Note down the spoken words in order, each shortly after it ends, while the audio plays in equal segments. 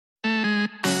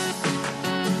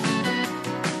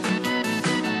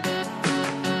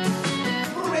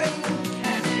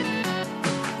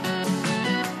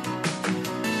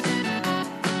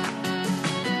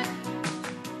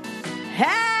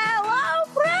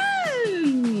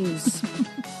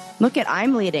Look at,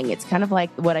 I'm leading. It's kind of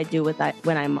like what I do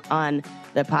when I'm on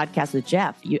the podcast with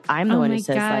Jeff. I'm the one who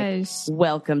says, like,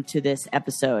 welcome to this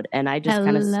episode. And I just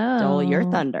kind of stole your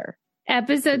thunder.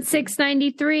 Episode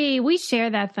 693. We share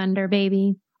that thunder,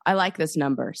 baby. I like this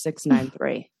number,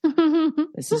 693.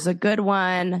 This is a good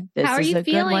one. How are you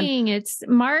feeling? It's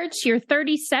March. You're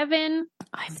 37.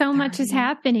 So much is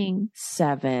happening.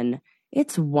 7.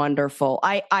 It's wonderful.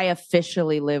 I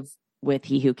officially live with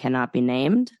he who cannot be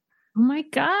named. Oh my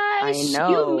gosh. I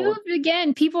know. You moved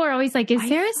again. People are always like, is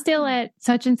Sarah still at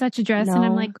such and such address? No, and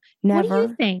I'm like, never. What do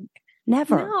you think?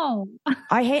 Never. No.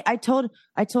 I told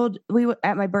we were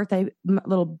at my birthday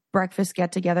little breakfast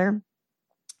get together,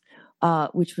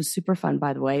 which was super fun,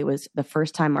 by the way. It was the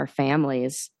first time our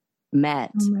families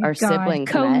met, our siblings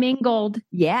commingled. Met.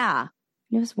 Yeah.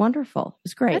 It was wonderful. It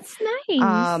was great. That's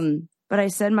nice. But I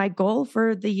said my goal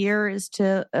for the year is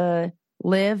to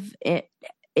live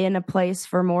in a place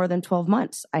for more than 12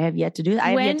 months. I have yet to do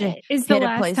that. When is the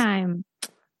last time?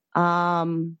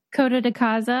 Coda de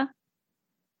Casa?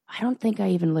 I don't think I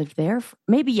even lived there.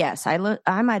 Maybe yes. I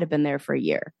might have been there for a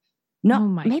year. No,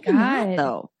 maybe not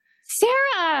though.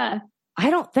 Sarah! I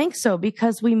don't think so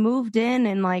because we moved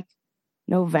in like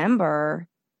November.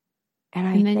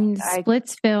 And then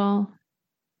Splitsville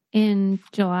in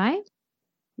July?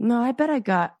 No, I bet I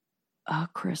got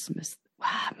Christmas. Wow,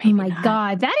 oh my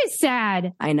God, that is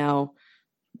sad. I know.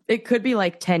 It could be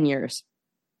like 10 years.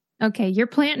 Okay, you're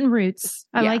planting roots.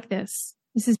 I like this.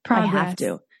 This is progress. I have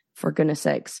to, for goodness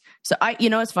sakes. So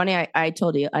it's funny. I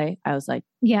told you, I was like,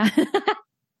 yeah.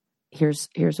 here's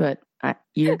what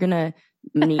you're gonna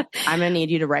need. I'm gonna need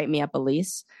you to write me up a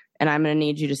lease, and I'm gonna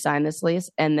need you to sign this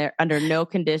lease. And there, under no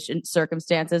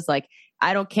circumstances, like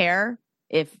I don't care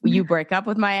if you break up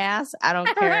with my ass. I don't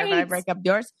care if I break up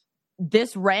yours.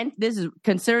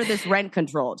 Consider this rent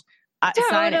controlled. Totally.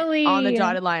 Sign it on the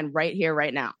dotted line right here,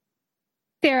 right now.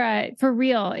 Sarah, for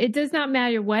real, it does not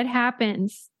matter what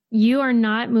happens. You are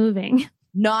not moving.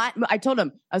 I told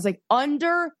him, I was like,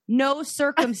 under no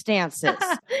circumstances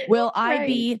will I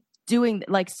be doing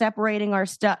like separating our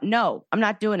stuff. No, I'm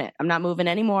not doing it. I'm not moving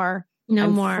anymore.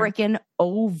 I'm freaking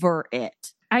over it.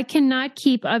 I cannot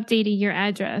keep updating your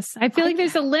address. I feel like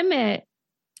there's a limit.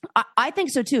 I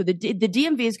think so too. The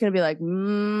DMV is going to be like,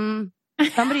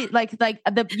 somebody like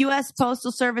the U.S.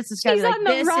 Postal Service is going to be like,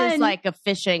 this is like a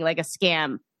phishing, like a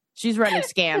scam. She's running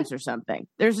scams or something.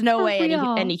 There's no way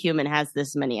any human has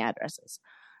this many addresses.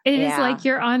 It is like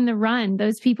you're on the run.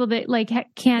 Those people that like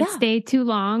can't stay too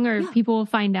long, or people will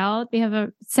find out they have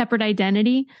a separate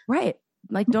identity. Right.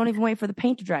 Like, don't even wait for the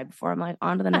paint to dry before I'm like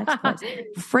on to the next place.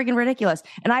 Friggin' ridiculous.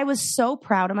 And I was so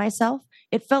proud of myself.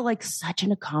 It felt like such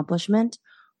an accomplishment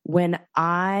when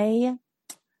I,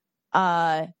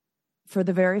 for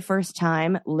the very first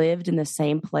time, lived in the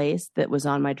same place that was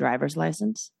on my driver's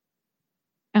license.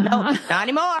 No, not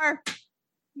anymore.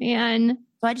 Man.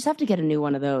 So I just have to get a new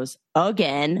one of those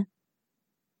again.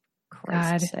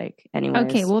 Christ's sake. Anyways.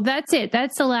 Okay, well, that's it.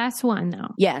 That's the last one,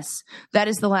 though. Yes, that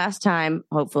is the last time,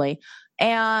 hopefully.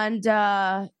 And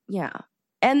but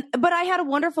I had a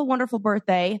wonderful, wonderful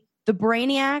birthday. The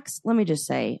Brainiacs, let me just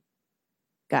say,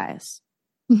 guys,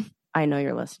 I know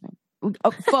you're listening.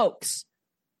 Oh, folks,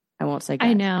 I won't say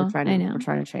guys. I know. We're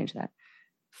trying to change that.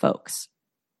 Folks,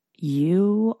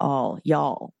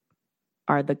 y'all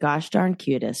are the gosh darn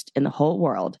cutest in the whole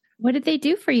world. What did they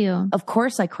do for you? Of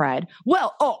course I cried.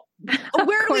 Well,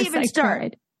 where do we even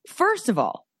start? First of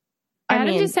all,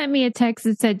 Adam just sent me a text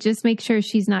that said, just make sure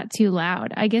she's not too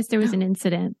loud. I guess there was an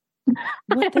incident.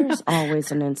 Well, there's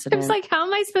always an incident. I was like, how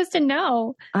am I supposed to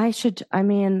know? I'm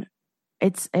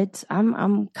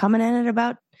coming in at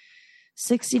about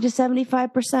 60 to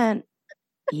 75%,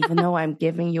 even though I'm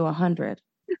giving you 100.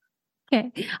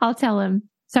 Okay. I'll tell him.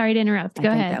 Sorry to interrupt. Go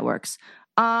ahead. That works.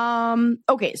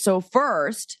 Okay. So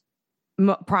first,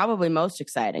 probably most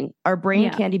exciting, our Brain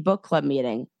Candy Book Club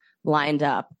meeting lined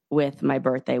up with my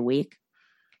birthday week.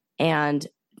 And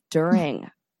during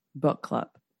book club,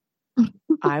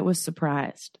 I was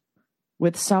surprised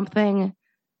with something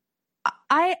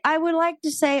I would like to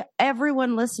say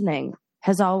everyone listening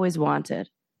has always wanted.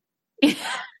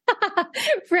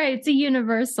 Right. It's a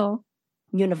universal.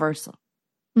 Universal.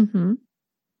 Mm-hmm.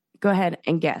 Go ahead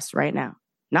and guess right now.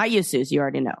 Not you, Suze. You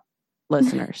already know.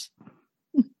 Listeners.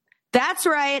 That's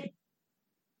right.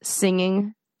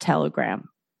 Singing telegram.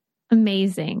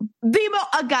 Amazing.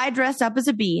 A guy dressed up as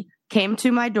a bee came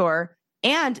to my door.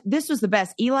 And this was the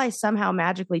best. Eli somehow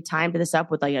magically timed this up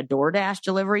with like a DoorDash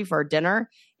delivery for dinner.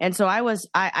 And so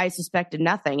I suspected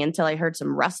nothing until I heard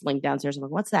some rustling downstairs. I'm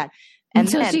like, what's that? And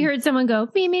so she heard someone go,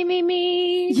 me, me, me,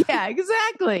 me. Yeah,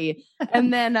 exactly.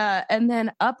 And then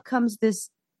up comes this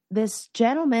this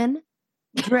gentleman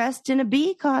dressed in a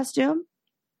bee costume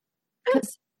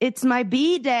because it's my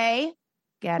bee day.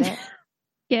 Get it?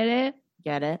 Get it?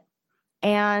 Get it?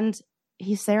 And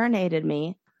he serenaded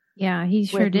me. Yeah, he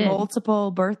sure with did.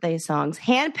 Multiple birthday songs,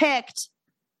 handpicked.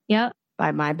 Yep.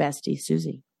 By my bestie,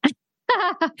 Susie.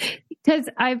 Because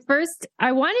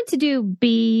I wanted to do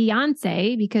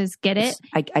Beyonce because get it?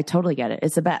 I totally get it.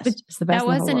 It's the best. It's the best. That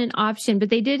wasn't an option, but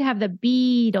they did have the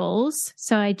Beatles.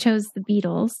 So I chose the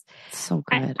Beatles. So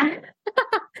good.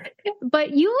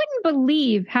 But you wouldn't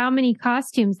believe how many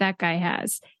costumes that guy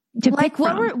has to pick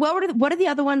from. What are the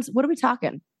other ones? What are we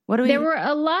talking? There were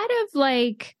a lot of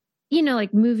like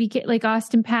movie, like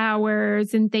Austin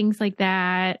Powers and things like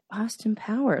that. Austin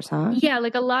Powers, huh? Yeah,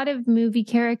 like a lot of movie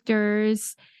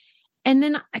characters. And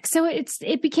then, so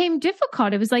it became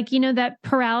difficult. It was like, that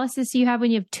paralysis you have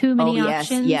when you have too many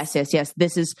options. Yes.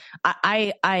 This is,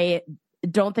 I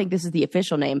don't think this is the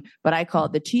official name, but I call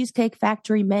it the Cheesecake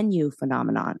Factory menu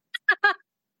phenomenon.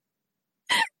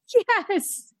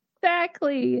 Yes,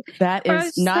 exactly. That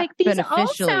is not like, been these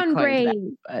officially all sound great.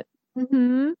 That, but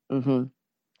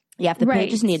yeah, if the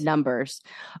pages need numbers.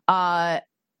 Yeah,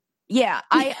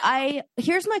 I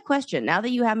here's my question. Now that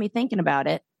you have me thinking about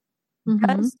it,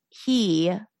 does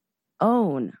he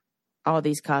own all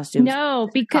these costumes? No,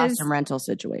 because costume rental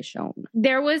situation.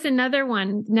 There was another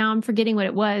one. Now I'm forgetting what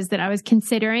it was that I was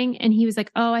considering, and he was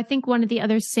like, "Oh, I think one of the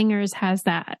other singers has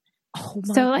that." Oh,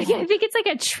 so like, I think it's like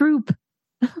a troupe.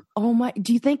 Oh my!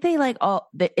 Do you think they like all?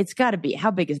 It's got to be.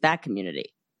 How big is that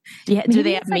community? Do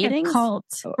they have meetings? Like a cult,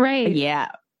 right? Yeah.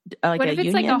 Like what if it's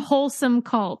union? like a wholesome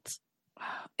cult?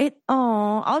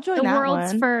 I'll join the that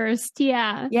world's one. first.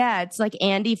 Yeah. Yeah. It's like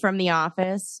Andy from The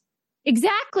Office.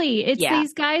 Exactly. It's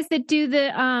these guys that do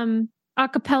the a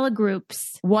cappella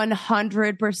groups.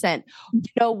 100%. You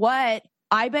know what?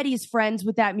 I bet he's friends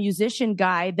with that musician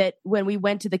guy that when we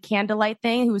went to the candlelight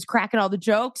thing, who was cracking all the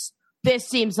jokes. This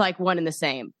seems like one and the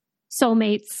same.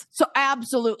 Soulmates. So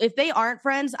absolutely. If they aren't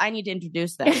friends, I need to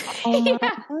introduce them. Oh my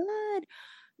God.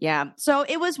 Yeah. So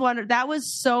it was that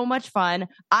was so much fun.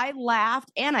 I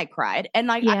laughed and I cried. And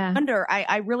like, I wonder,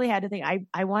 I really had to think, I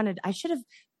should have,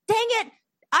 dang it.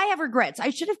 I have regrets. I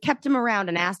should have kept him around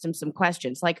and asked him some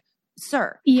questions. Like,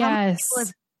 sir, how many people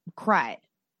have cried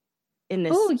in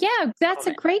this? Oh yeah. That's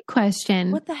a great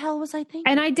question. What the hell was I thinking?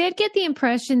 And I did get the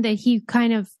impression that he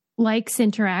kind of likes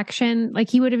interaction.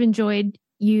 Like he would have enjoyed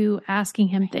you asking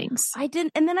him things. I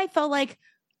didn't. And then I felt like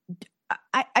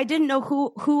I didn't know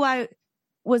who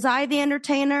was I the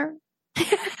entertainer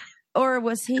or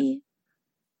was he?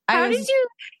 How did you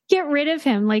get rid of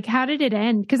him? Like, how did it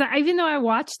end? Because even though I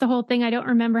watched the whole thing, I don't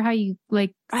remember how you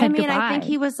said goodbye. I think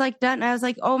he was like done. I was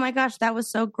like, oh my gosh, that was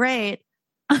so great.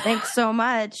 Thanks so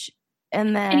much.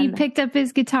 And then he picked up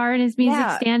his guitar and his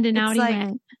music stand and out he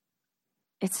went.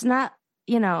 It's not,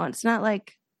 it's not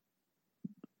like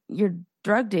your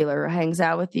drug dealer hangs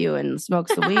out with you and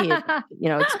smokes the weed,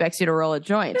 expects you to roll a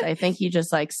joint. I think he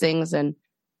just like sings and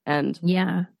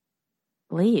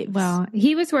leaves. Well,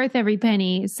 he was worth every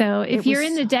penny. So if you're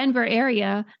in the Denver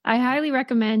area, I highly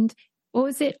recommend, what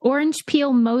was it?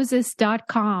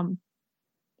 orangepeelmoses.com.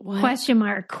 Question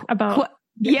mark about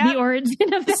the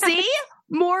origin of that. See?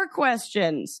 More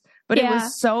questions. But it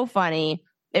was so funny.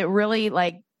 It really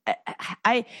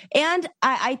I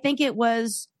think it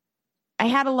was, I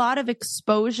had a lot of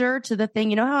exposure to the thing.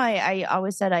 You know how I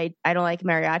always said I don't like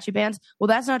mariachi bands? Well,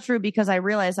 that's not true because I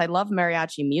realized I love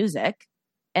mariachi music.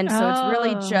 And so it's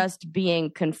really just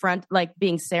being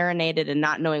being serenaded and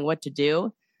not knowing what to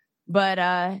do. But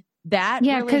that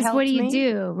really because what do you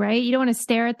do, right? You don't want to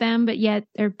stare at them, but yet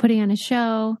they're putting on a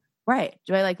show. Right.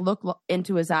 Do I look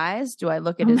into his eyes? Do I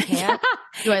look at his hand?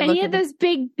 And he had those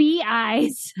big bee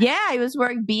eyes. Yeah, he was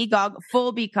wearing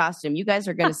full bee costume. You guys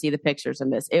are going to see the pictures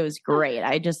in this. It was great.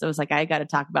 I was like, I got to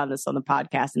talk about this on the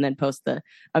podcast and then post the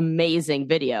amazing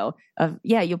video of,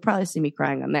 you'll probably see me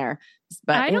crying on there.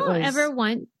 But I don't ever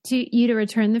want you to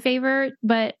return the favor,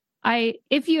 but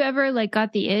if you ever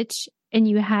got the itch and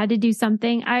you had to do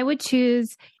something, I would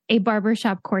choose a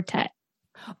barbershop quartet.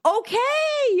 Okay.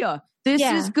 This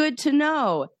is good to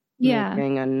know. Yeah.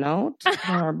 Making a note.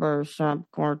 Barbershop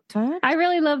quartet. I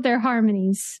really love their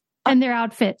harmonies and their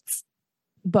outfits.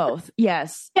 Both.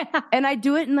 Yes. Yeah. And I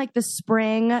do it in the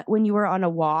spring when you were on a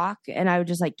walk and I would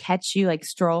just catch you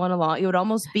strolling along. It would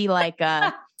almost be like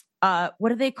what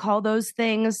do they call those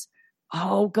things?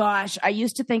 Oh gosh. I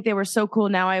used to think they were so cool.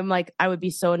 Now I'm I would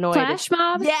be so annoyed. Flash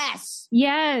mob? Yes.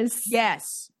 Yes.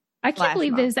 Yes. I can't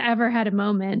believe this ever had a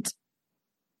moment.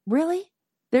 Really?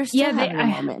 They're still having a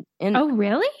moment. Oh,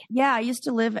 really? Yeah, I used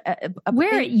to live at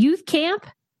youth camp?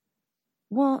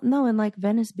 Well, no, in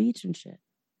Venice Beach and shit.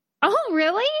 Oh, Oh,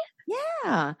 really?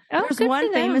 Yeah. Oh, There's good one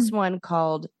for them. famous one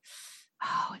called,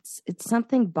 it's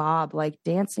something Bob, like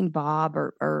Dancing Bob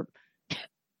or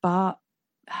Bob.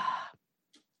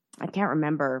 I can't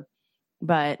remember,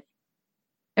 but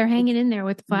they're hanging in there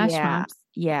with the flash mobs.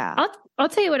 Yeah. I'll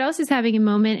tell you what else is having a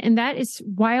moment, and that is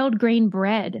wild grain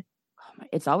bread.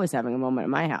 It's always having a moment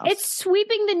in my house. It's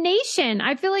sweeping the nation.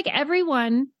 I feel like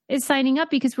everyone is signing up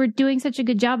because we're doing such a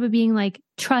good job of being like,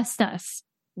 trust us.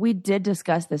 We did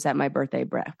discuss this at my birthday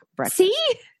breakfast. See?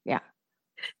 Yeah.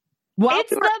 Well,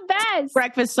 it's the best.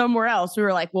 Breakfast somewhere else. We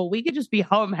were like, well, we could just be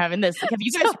home having this. Like, have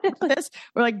you guys heard this?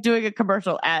 We're like doing a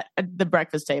commercial at the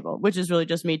breakfast table, which is really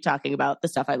just me talking about the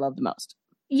stuff I love the most.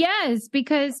 Yes,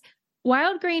 because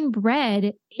wild grain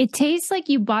bread, it tastes like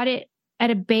you bought it at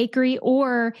a bakery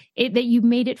or that you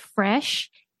made it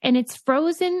fresh and it's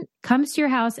frozen, comes to your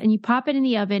house and you pop it in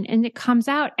the oven and it comes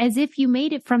out as if you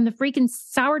made it from the freaking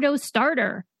sourdough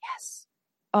starter. Yes.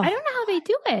 I don't know how they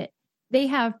do it. They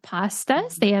have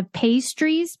pastas, they have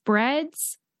pastries,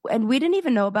 breads. And we didn't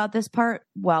even know about this part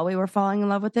while we were falling in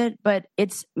love with it, but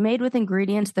it's made with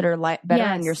ingredients that are better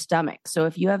on your stomach. So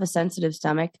if you have a sensitive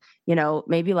stomach,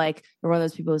 maybe like you're one of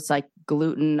those people who's like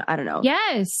gluten, I don't know.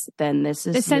 Yes. Then this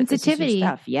is the sensitivity. This is your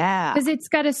stuff. Yeah. Because it's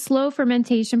got a slow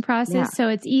fermentation process. So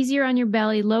it's easier on your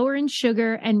belly, lower in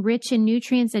sugar and rich in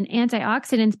nutrients and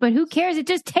antioxidants. But who cares? It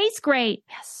just tastes great.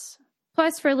 Yes.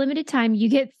 Plus, for a limited time, you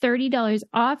get $30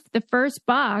 off the first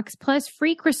box, plus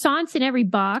free croissants in every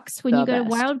box when you go to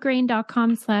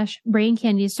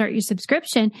wildgrain.com/braincandy to start your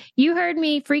subscription. You heard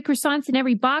me, free croissants in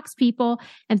every box, people,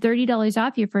 and $30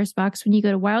 off your first box when you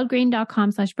go to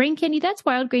wildgrain.com/braincandy. That's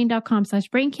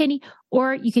wildgrain.com/braincandy,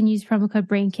 or you can use promo code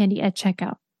braincandy at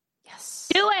checkout. Yes.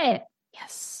 Do it.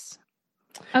 Yes.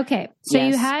 Okay. So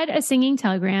you had a singing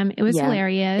telegram. It was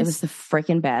hilarious. It was the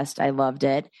freaking best. I loved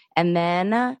it. And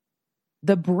then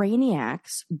the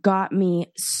Brainiacs got me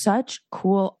such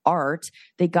cool art.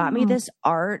 They got me this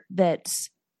art that's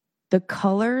the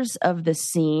colors of the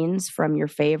scenes from your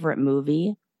favorite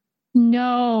movie.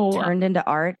 No. Turned into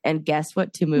art. And guess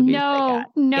what 2 movies they got?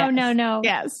 No.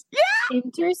 Yes. Yeah.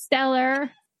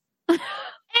 Interstellar.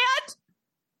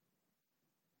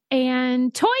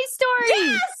 and Toy Story.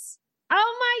 Yes.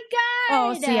 Oh my God.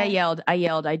 Oh, see, I yelled. I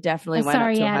definitely went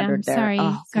up to 100 there.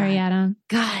 Sorry, Adam.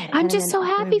 God. I'm just so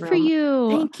happy for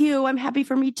you. Thank you. I'm happy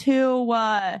for me too.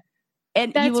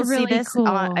 And That's you will really see this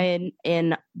cool.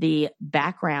 in the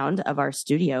background of our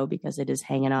studio because it is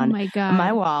hanging on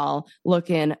my wall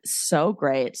looking so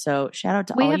great. So shout out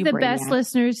to all you We have the best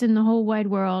listeners in the whole wide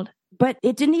world. But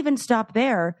it didn't even stop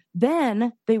there.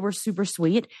 Then they were super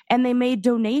sweet and they made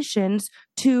donations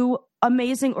to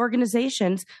amazing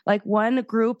organizations, like one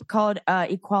group called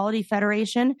Equality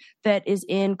Federation that is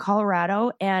in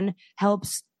Colorado and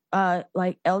helps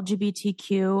like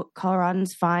LGBTQ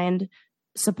Coloradans find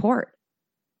support.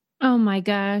 Oh my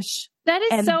gosh. That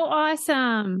is so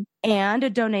awesome. And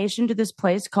a donation to this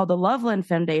place called the Loveland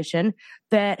Foundation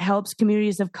that helps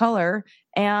communities of color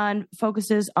and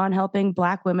focuses on helping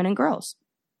Black women and girls.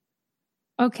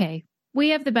 Okay. We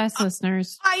have the best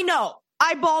listeners. I know.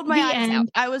 I bawled my eyes out.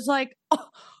 I was like,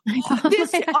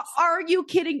 are you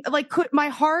kidding? Like, my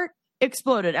heart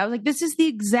exploded. I was like, this is the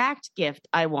exact gift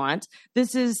I want.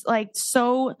 This is like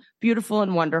so beautiful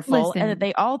and wonderful. And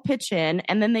they all pitch in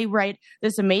and then they write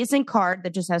this amazing card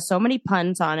that just has so many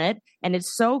puns on it. And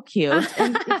it's so cute.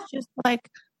 And it's just like,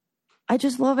 I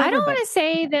just love it. I don't want to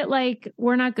say that like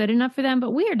we're not good enough for them,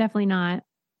 but we are definitely not.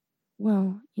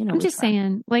 Well, I'm just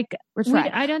saying, like,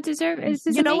 I don't deserve it. This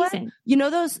is amazing. What? You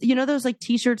know those like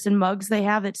t-shirts and mugs they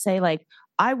have that say like,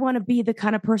 I want to be the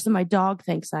kind of person my dog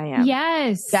thinks I am.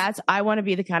 Yes. I want to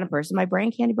be the kind of person my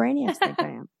brain candy brainiacs think I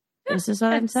am. This is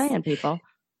what I'm saying, people.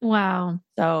 Wow.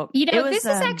 So, this is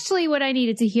actually what I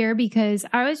needed to hear because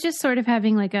I was just sort of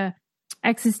having like a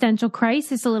existential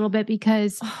crisis a little bit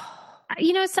because, so,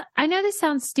 I know this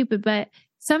sounds stupid, but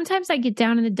sometimes I get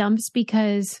down in the dumps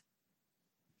because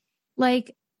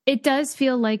like, it does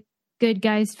feel like good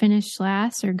guys finish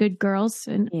last or good girls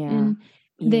and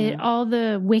that all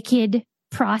the wicked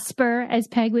prosper, as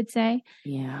Peg would say.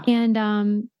 Yeah.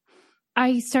 And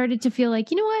I started to feel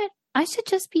like, you know what? I should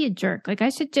just be a jerk. Like I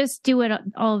should just do what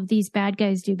all of these bad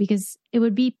guys do because it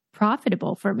would be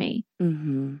profitable for me.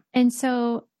 Mm-hmm. And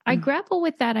so I grapple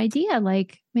with that idea.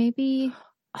 Like maybe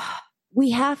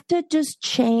we have to just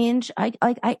change.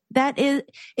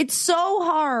 It's so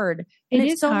hard. And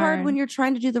it's so hard when you're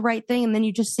trying to do the right thing. And then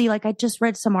you just see, like, I just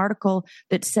read some article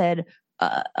that said,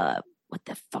 what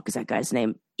the fuck is that guy's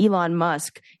name? Elon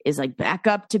Musk is like back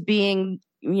up to being,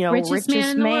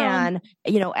 richest man,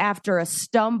 after a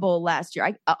stumble last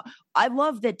year. I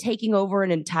love that taking over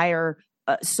an entire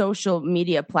social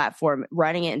media platform,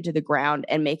 running it into the ground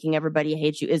and making everybody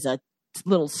hate you is a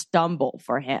little stumble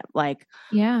for him. Like,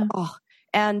 yeah. Oh,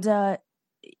 and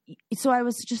so I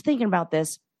was just thinking about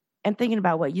this and thinking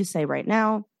about what you say right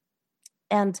now.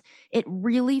 And it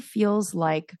really feels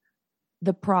like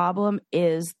the problem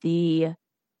is the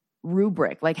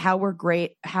rubric, like how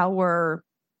we're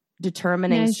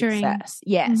determining success.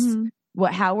 Yes. Mm-hmm.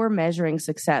 How we're measuring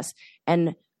success.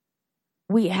 And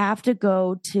we have to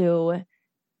go to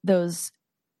those.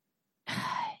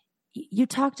 You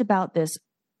talked about this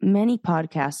many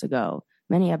podcasts ago,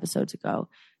 many episodes ago.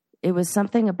 It was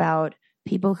something about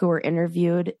people who were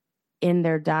interviewed in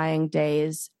their dying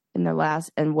days, in their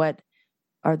last, and what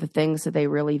are the things that they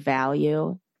really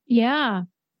value. Yeah.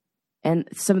 And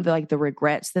some of the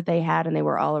regrets that they had, and they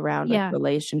were all around like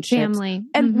relationships. Family.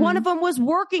 And one of them was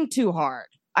working too hard.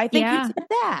 I think you said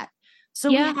that. So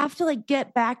we have to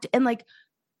get back to, and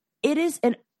it is,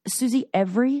 and Susie,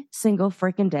 every single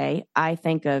freaking day, I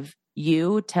think of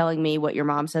you telling me what your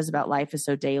mom says about life is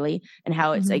so daily and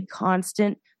how it's a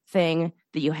constant thing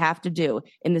that you have to do.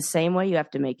 In the same way, you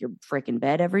have to make your freaking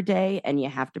bed every day, and you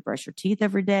have to brush your teeth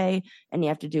every day, and you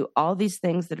have to do all these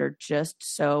things that are just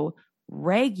so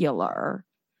regular,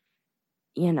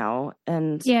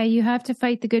 and you have to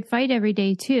fight the good fight every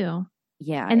day too.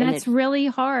 Yeah. And that's really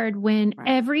hard when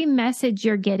every message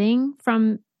you're getting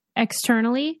from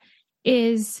externally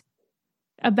is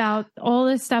about all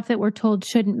the stuff that we're told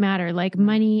shouldn't matter, like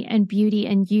money and beauty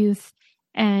and youth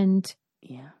and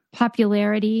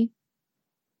popularity.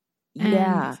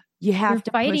 Yeah. You have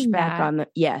to push back on the,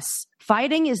 yes.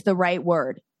 Fighting is the right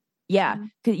word. Yeah.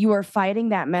 Because you are fighting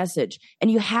that message,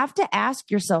 and you have to ask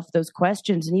yourself those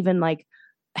questions, and even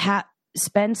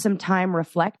spend some time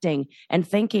reflecting and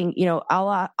thinking.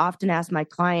 I'll often ask my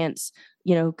clients,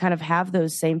 kind of have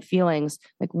those same feelings.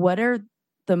 Like, what are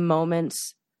the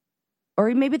moments,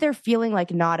 or maybe they're feeling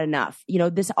like not enough.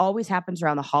 This always happens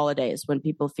around the holidays when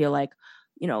people feel like,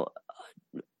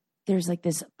 there's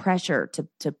this pressure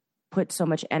to put so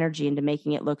much energy into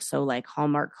making it look so like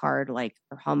Hallmark card,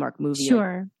 or Hallmark movie.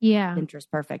 Sure. Yeah. Pinterest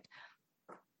perfect.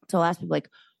 So I'll ask people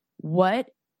what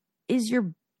is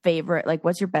your favorite,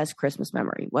 what's your best Christmas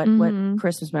memory? What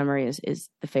Christmas memory is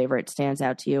the favorite, stands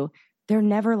out to you? They're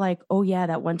never like, oh yeah,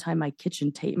 that one time my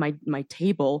kitchen my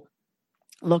table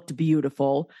looked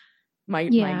beautiful. My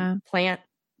plant,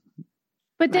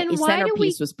 but then why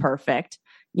centerpiece was perfect,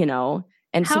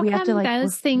 And how so we have to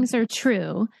those things are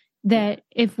true, that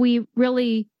if we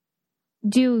really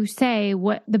do say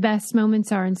what the best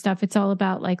moments are and stuff, it's all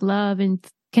about love and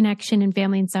connection and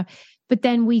family and stuff. But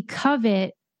then we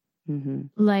covet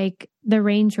the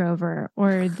Range Rover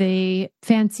or the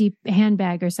fancy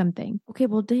handbag or something. Okay,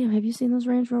 well, damn, have you seen those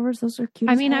Range Rovers? Those are cute.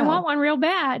 I want one real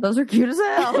bad. Those are cute as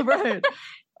hell, right?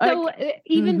 So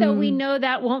even though we know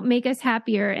that won't make us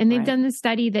happier, and they've done the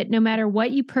study that no matter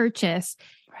what you purchase,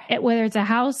 whether it's a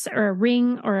house or a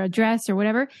ring or a dress or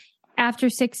whatever, after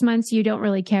 6 months, you don't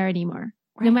really care anymore.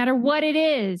 No matter what it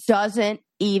is. Doesn't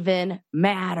even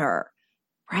matter.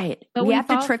 Right. But we have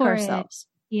to trick ourselves.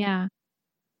 Yeah.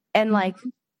 And I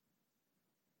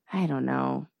don't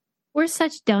know. We're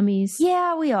such dummies.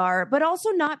 Yeah, we are. But also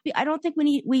I don't think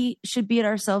we should beat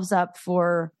ourselves up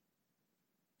for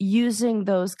using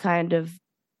those kind of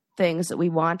things that we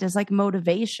want as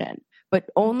motivation, but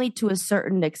only to a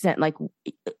certain extent.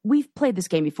 We've played this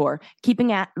game before,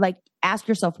 ask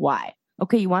yourself why.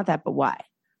 Okay, you want that, but why?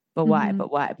 But why? But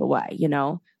why? But why?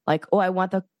 I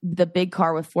want the big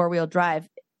car with 4-wheel drive.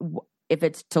 If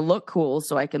it's to look cool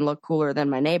so I can look cooler than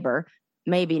my neighbor,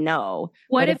 maybe no.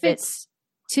 What if it's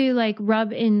to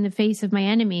rub in the face of my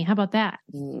enemy? How about that?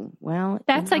 Well,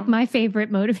 that's my favorite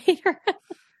motivator.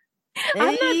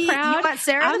 I'm not proud. You want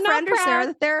Sarah the friend or Sarah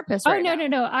the therapist? Oh,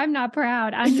 no. I'm not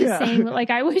proud. I'm just saying,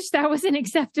 I wish that was an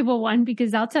acceptable one,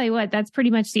 because I'll tell you what, that's pretty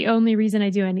much the only reason I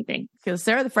do anything. Because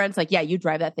Sarah the friend's you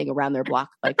drive that thing around their block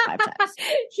 5 times.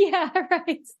 Yeah,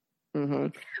 right. Mm-hmm.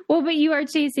 Well, but you are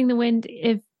chasing the wind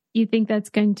if you think that's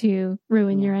going to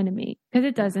ruin your enemy, because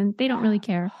it doesn't. They don't really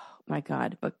care. Oh, my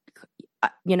God. But,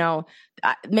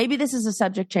 maybe this is a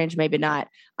subject change, maybe not.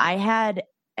 I had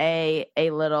a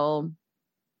little,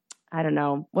 I don't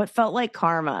know, what felt like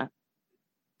karma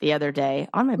the other day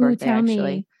on my birthday,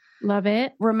 actually. Me. Love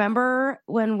it. Remember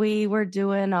when we were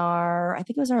doing I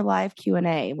think it was our live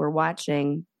Q&A. We're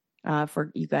watching,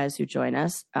 for you guys who join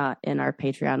us in our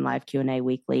Patreon live Q&A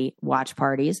weekly watch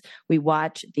parties. We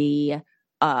watch the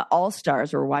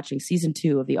All-Stars. We're watching season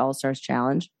 2 of the All-Stars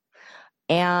Challenge.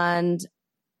 And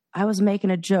I was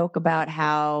making a joke about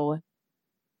how,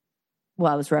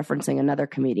 I was referencing another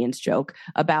comedian's joke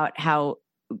about how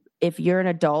if you're an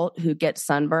adult who gets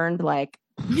sunburned,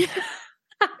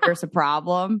 there's a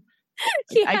problem.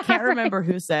 Yeah, I can't remember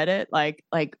who said it. Like,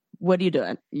 what are you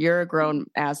doing? You're a grown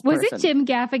ass person. Was it Jim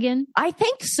Gaffigan? I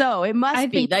think so. It must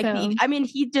be. Like, so. I mean,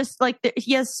 he just like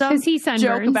he has some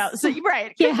joke about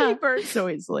right. Yeah, he burns so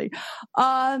easily.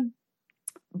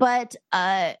 But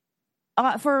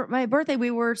for my birthday, we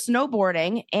were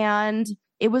snowboarding, and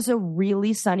it was a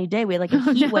really sunny day. We had like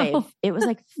a heat wave. It was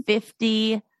like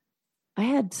 50. I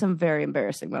had some very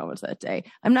embarrassing moments that day.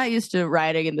 I'm not used to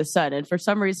riding in the sun, and for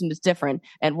some reason it's different.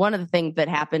 And one of the things that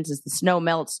happens is the snow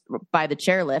melts by the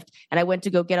chairlift, and I went to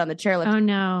go get on the chairlift. Oh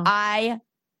no. I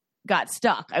got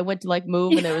stuck. I went to like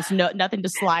move, and there was nothing to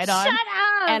slide on. Shut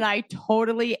up! And I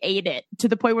totally ate it to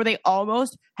the point where they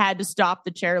almost had to stop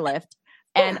the chairlift.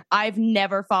 And I've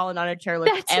never fallen on a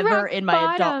chairlift ever in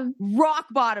my adult rock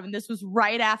bottom. And this was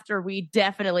right after we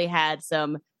definitely had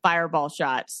some fireball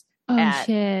shots. At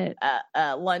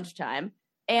lunchtime.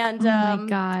 And oh my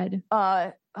God.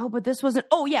 But this wasn't.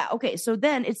 Oh yeah. Okay. So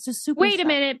then it's just super. Wait a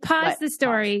minute. Pause the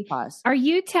story. Pause. Are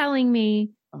you telling me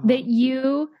that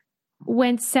you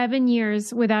went 7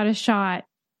 years without a shot,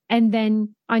 and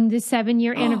then on the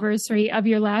 7-year anniversary of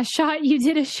your last shot, you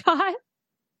did a shot?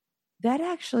 That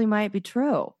actually might be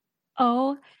true.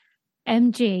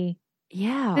 OMG.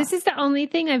 Yeah. This is the only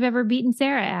thing I've ever beaten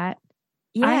Sarah at.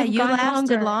 Yeah, you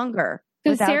lasted longer.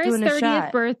 So Sarah's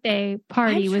 30th birthday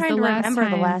party was the last time. I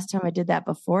remember the last time I did that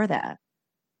before that.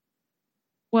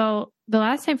 Well, the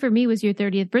last time for me was your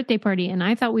 30th birthday party, and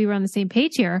I thought we were on the same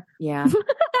page here. Yeah.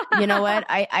 You know what?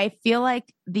 I feel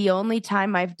like the only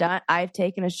time I've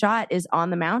taken a shot is on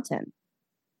the mountain.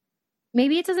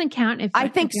 Maybe it doesn't count. I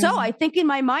think so. I think in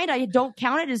my mind, I don't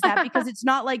count it as that because it's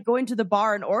not like going to the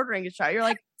bar and ordering a shot. You're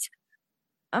like,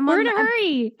 we're in a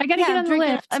hurry. I got to get on the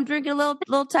lift. I'm drinking a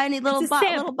little tiny little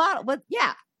bottle. But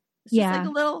yeah. It's just like a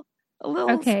little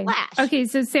splash. Okay.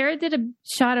 So Sarah did a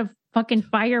shot of fucking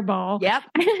Fireball. Yep.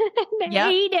 And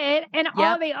ate it. And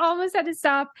they almost had to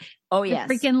stop the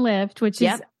freaking lift, which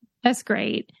is, that's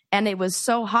great. And it was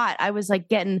so hot. I was like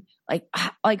getting like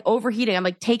overheating. I'm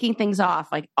like taking things off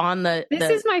like on the. This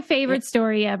is my favorite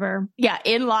story ever. Yeah.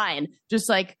 In line, just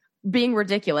like being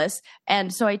ridiculous.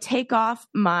 And so I take off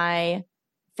my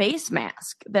face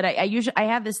mask that I usually, I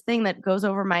have this thing that goes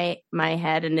over my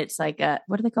head, and it's like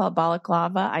what do they call it?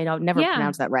 Balaclava. I don't never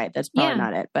pronounce that right. That's probably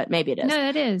not it, but maybe it is. No,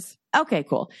 it is. Okay,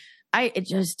 cool. It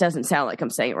just doesn't sound like I'm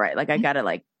saying it right. Like I gotta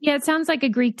like. Yeah, it sounds like a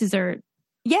Greek dessert.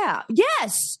 Yeah.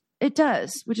 Yes, it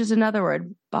does. Which is another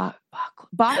word.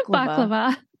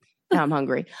 Baklava. Now I'm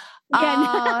hungry.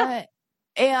 And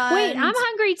wait, I'm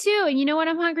hungry too. And you know what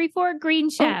I'm hungry for? Green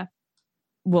Chef.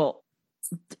 Well.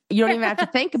 You don't even have to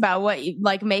think about what you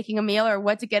like making a meal or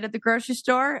what to get at the grocery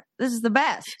store. This is the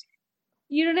best.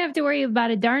 You don't have to worry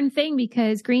about a darn thing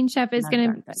because Green Chef is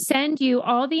going to send you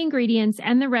all the ingredients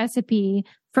and the recipe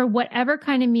for whatever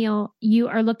kind of meal you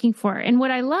are looking for. And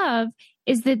what I love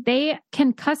is that they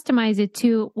can customize it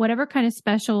to whatever kind of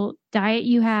special diet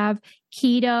you have: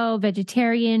 keto,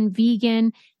 vegetarian,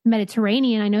 vegan,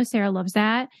 Mediterranean. I know Sarah loves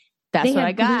that. That's what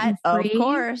I got.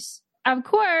 Of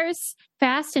course.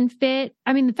 Fast and fit.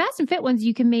 I mean, the fast and fit ones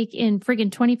you can make in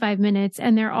friggin' 25 minutes,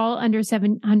 and they're all under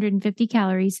 750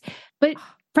 calories. But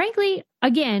frankly,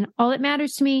 again, all that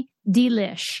matters to me,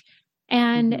 delish.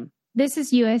 And this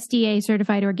is USDA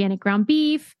certified organic ground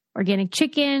beef, organic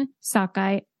chicken,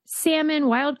 sockeye salmon,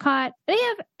 wild caught. They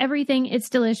have everything. It's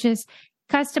delicious,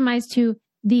 customized to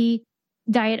the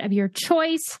diet of your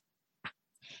choice.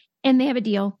 And they have a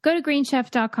deal. Go to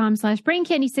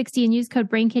greenchef.com/braincandy60 and use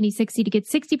code braincandy60 to get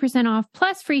 60% off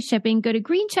plus free shipping. Go to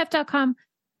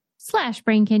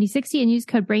greenchef.com/braincandy60 and use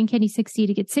code braincandy60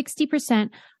 to get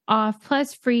 60% off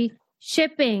plus free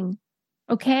shipping.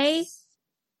 Okay?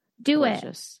 Do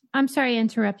Delicious. It. I'm sorry I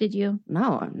interrupted you.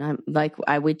 No, I'm not. Like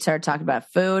we started talking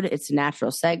about food. It's a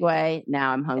natural segue.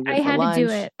 Now I'm hungry for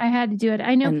lunch. I had to do it.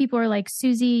 I know people are like,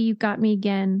 Susie, you got me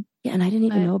again. Yeah, and I didn't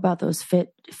even know about those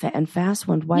fit and fast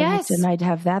ones. Why didn't I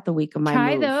have that the week of my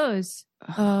Try move? Those.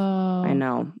 Oh. I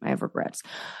know. I have regrets.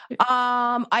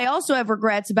 I also have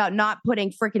regrets about not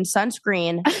putting freaking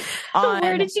sunscreen on.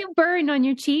 Where did you burn on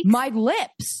your cheeks? My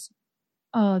lips.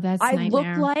 Oh, that's I look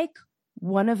like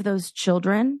one of those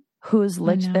children who's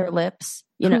licked their lips.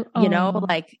 You know,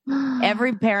 like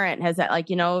every parent has that,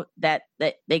 like, you know, that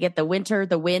they get the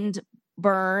wind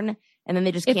burn. And then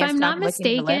they just can't stop. If I'm not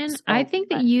mistaken, I think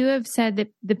that you have said that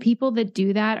the people that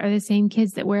do that are the same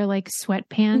kids that wear like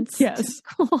sweatpants. Yes.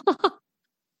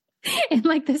 In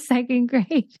like the second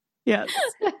grade. Yes.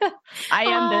 I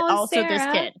am also Sarah, this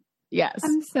kid. Yes.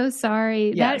 I'm so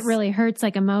sorry. Yes. That really hurts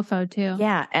like a mofo too.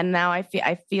 Yeah. And now I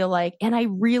feel like, and I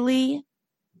really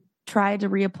tried to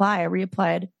reapply. I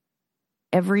reapplied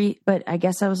but I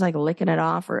guess I was like licking it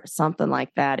off or something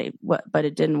like that. But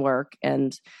it didn't work.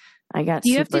 And I got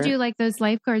You have to do like those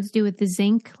lifeguards do with the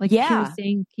zinc, like pure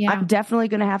zinc. Yeah. I'm definitely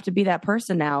going to have to be that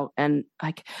person now. And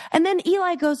then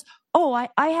Eli goes, oh,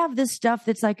 I have this stuff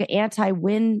that's like an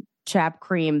anti-wind chap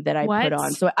cream that I put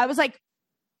on. So I was like,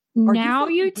 now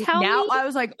you tell me? I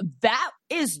was like, that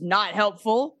is not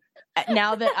helpful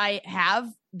now that I have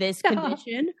this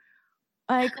condition.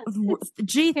 Like,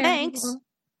 gee, thanks.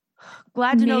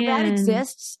 Glad to know that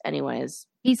exists. Anyways.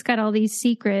 He's got all these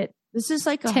secret This is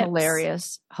like a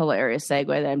hilarious segue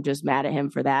that I'm just mad at him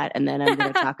for that. And then I'm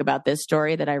going to talk about this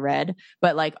story that I read,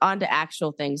 but like on to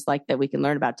actual things like that we can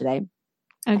learn about today.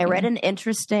 Okay. I read an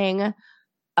interesting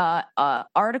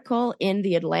article in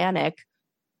The Atlantic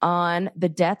on the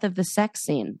death of the sex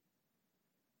scene.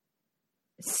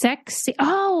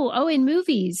 Oh, in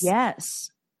movies. Yes.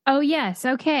 Oh, yes.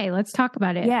 Okay. Let's talk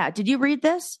about it. Yeah. Did you read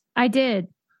this? I did.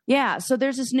 Yeah. So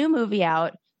there's this new movie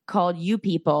out called You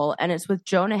People, and it's with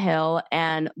Jonah Hill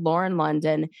and Lauren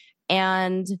London.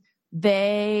 And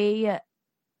I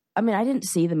didn't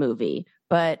see the movie,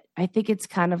 but I think it's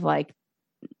kind of like,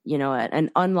 an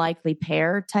unlikely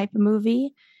pair type of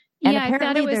movie. And I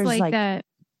thought it was like that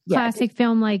classic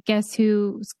film, like Guess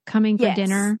Who's Coming for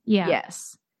Dinner? Yeah.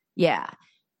 Yes. Yeah.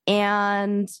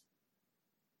 And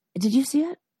did you see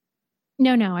it?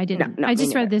 No, I didn't. No, I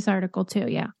just read this article too.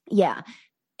 Yeah. Yeah.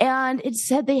 And it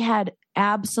said they had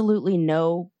absolutely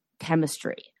no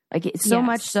chemistry. Like it's so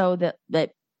much so that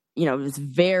it was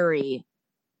very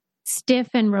stiff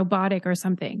and robotic or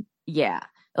something. Yeah.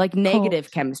 Like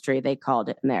negative chemistry, they called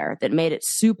it in there, that made it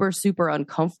super, super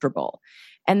uncomfortable.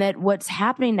 And that what's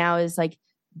happening now is like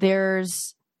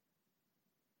there's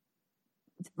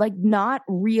like not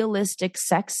realistic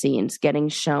sex scenes getting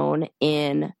shown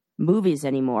in movies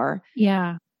anymore.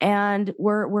 Yeah. And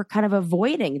we're kind of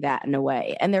avoiding that in a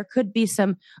way. And there could be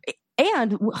some,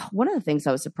 and one of the things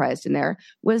I was surprised in there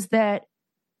was that,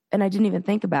 and I didn't even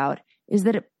think about, is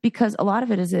that because a lot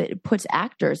of it is it puts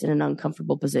actors in an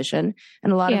uncomfortable position,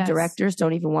 and a lot of directors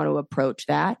don't even want to approach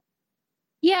that.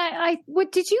 Yeah.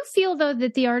 What did you feel though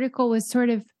that the article was sort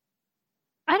of,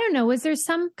 I don't know, was there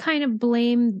some kind of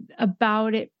blame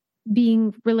about it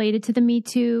being related to the Me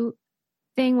Too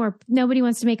thing where nobody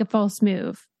wants to make a false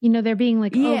move? They're being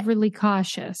like overly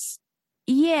cautious.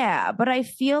 Yeah, but I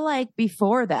feel like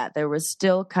before that there was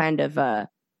still kind of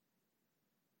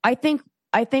I think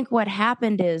what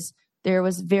happened is there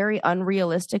was very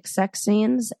unrealistic sex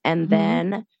scenes, and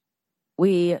then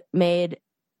we made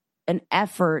an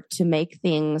effort to make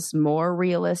things more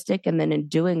realistic, and then in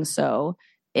doing so,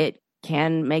 it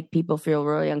can make people feel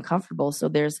really uncomfortable. So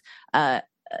there's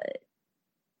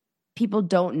people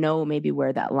don't know maybe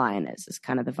where that line is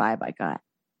kind of the vibe I got.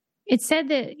 It said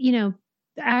that,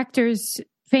 actors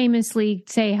famously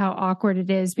say how awkward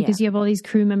it is because you have all these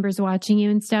crew members watching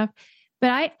you and stuff. But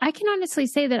I can honestly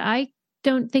say that I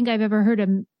don't think I've ever heard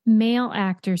a male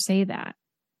actor say that.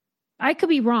 I could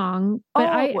be wrong,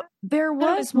 but there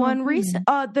was one recent,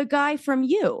 the guy from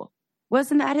You.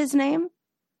 Wasn't that his name?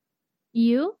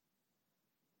 You?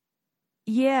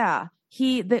 Yeah.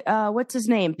 What's his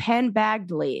name? Penn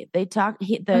Badgley. They talked.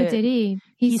 Did he?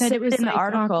 He said it was in the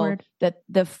article awkward. That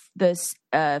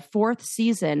the fourth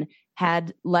season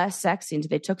had less sex scenes.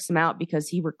 They took some out because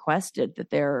he requested that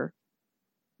there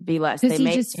be less. Because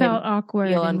he just felt awkward,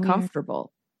 feel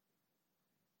uncomfortable.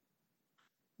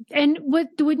 And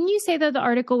wouldn't you say that the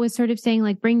article was sort of saying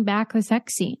like bring back the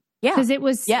sex scene? Yeah, because it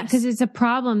was because it's a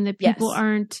problem that people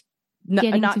aren't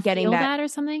getting to feel that or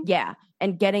something. Yeah.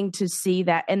 And getting to see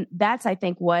that. And that's, I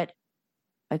think, what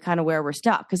kind of where we're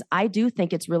stuck. Because I do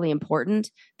think it's really important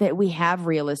that we have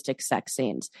realistic sex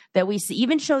scenes, that we see,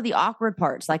 even show the awkward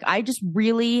parts. Like I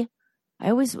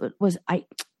always was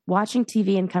watching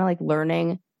TV and kind of like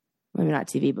learning, maybe not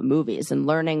TV, but movies and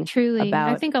learning. Truly. About,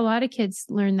 I think a lot of kids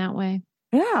learn that way.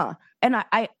 Yeah. And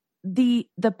the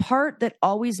part that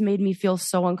always made me feel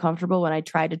so uncomfortable when I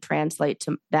tried to translate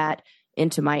that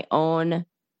into my own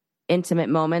intimate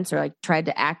moments, or like tried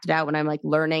to act it out when I'm like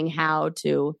learning how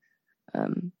to,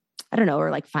 I don't know,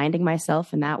 or like finding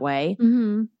myself in that way,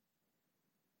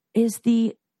 is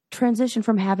the transition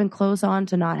from having clothes on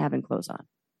to not having clothes on.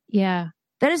 Yeah.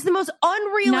 That is the most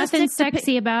unrealistic. Nothing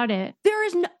sexy about it. There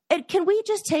is no, can we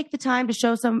just take the time to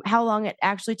show how long it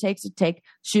actually takes to take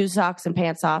shoes, socks, and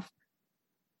pants off?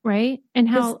 Right. And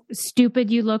how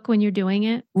stupid you look when you're doing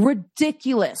it.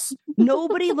 Ridiculous.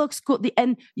 Nobody looks cool.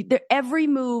 And every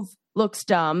move looks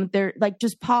dumb. They're like,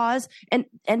 just pause.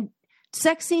 And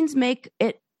sex scenes make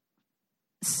it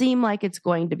seem like it's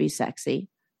going to be sexy.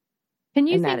 Can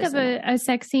you think of a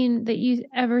sex scene that you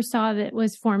ever saw that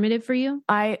was formative for you?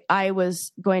 I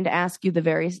was going to ask you the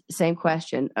very same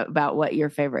question about what your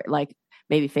favorite, like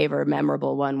maybe favorite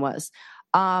memorable one was.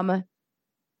 One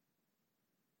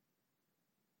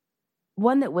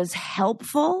that was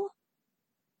helpful.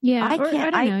 Yeah. I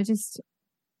don't know, just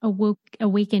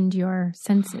awakened your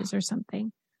senses or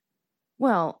something.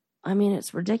 Well, I mean,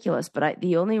 it's ridiculous, but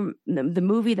the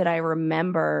movie that I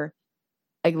remember,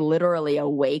 like literally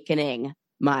awakening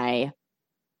my,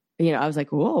 I was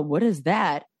like, whoa, what is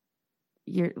that?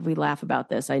 We laugh about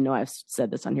this. I know I've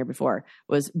said this on here before,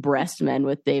 was Breast Men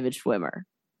with David Schwimmer.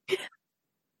 I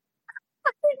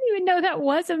didn't even know that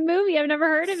was a movie. I've never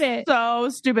heard of it. So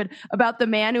stupid. About the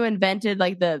man who invented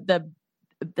like the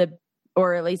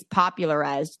or at least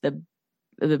popularized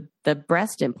the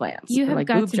breast implants. You have like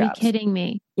got to be kidding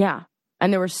me. Yeah.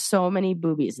 And there were so many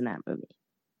boobies in that movie.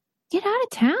 Get out of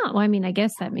town. Well, I mean, I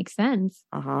guess that makes sense.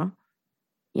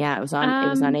 Yeah, it was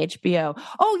on HBO.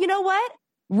 Oh, you know what?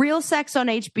 Real Sex on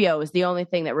HBO is the only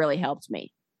thing that really helped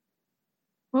me.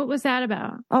 What was that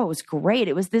about? Oh, it was great.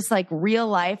 It was this like real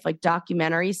life, like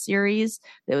documentary series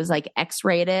that was like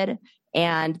X-rated,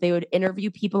 and they would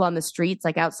interview people on the streets,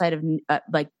 like outside of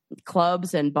like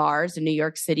clubs and bars in New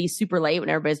York City, super late when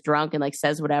everybody's drunk and like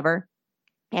says whatever.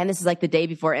 And this is like the day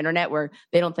before internet where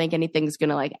they don't think anything's going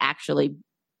to like actually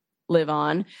live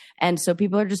on. And so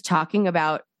people are just talking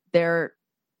about their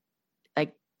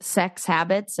like sex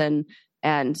habits and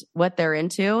what they're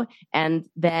into. And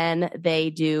then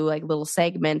they do like little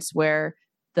segments where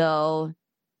they'll,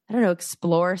 I don't know,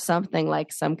 explore something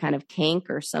like some kind of kink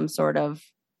or some sort of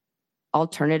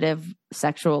alternative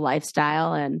sexual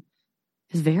lifestyle. And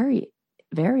it's very,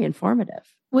 very informative.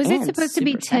 Was it supposed to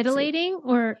be tittillating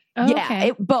or? Oh, yeah,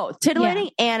 okay. Both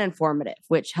titillating and informative,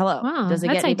 which wow, does it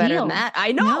get any better than that?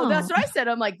 I know. No. That's what I said.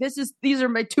 I'm like, these are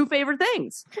my two favorite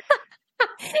things.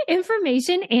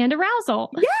 Information and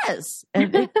arousal. Yes.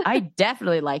 And I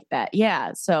definitely like that.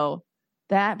 Yeah. So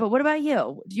that, but what about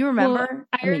you? Do you remember?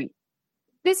 Well,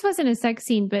 this wasn't a sex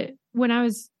scene, but when I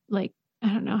was like, I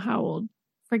don't know how old,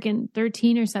 freaking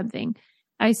 13 or something,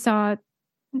 I saw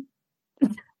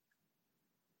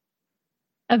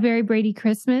A Very Brady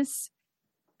Christmas.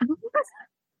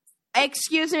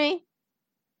 Excuse me?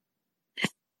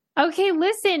 Okay,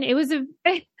 listen, it was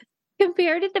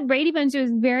compared to the Brady Bunch, it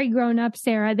was very grown up,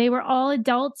 Sarah. They were all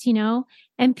adults,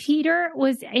 and Peter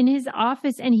was in his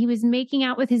office and he was making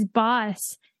out with his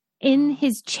boss in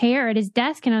his chair at his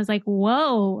desk. And I was like,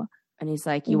 whoa. And he's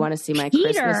like, you want to see my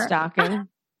Christmas stocking?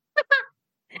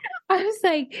 I was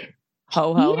like,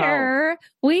 ho, ho, Peter, ho.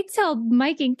 Wait till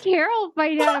Mike and Carol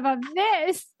find out about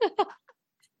this.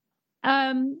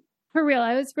 For real,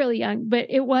 I was really young, but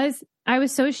I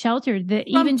was so sheltered that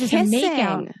even just kissing. a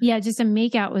makeout. Yeah, just a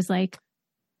makeout was like,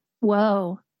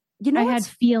 whoa. I had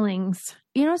feelings.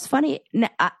 You know what's funny?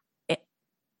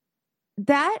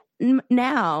 That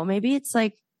now, maybe it's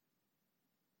like,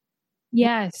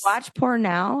 yes, watch porn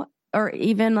now, or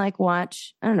even like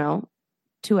watch, I don't know,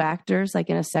 two actors like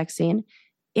in a sex scene.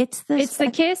 It's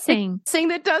the kissing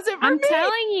that does it for me. I'm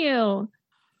telling you.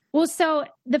 Well, so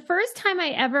the first time I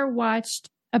ever watched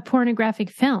a pornographic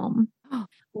film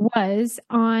was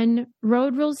on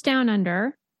Road Rules Down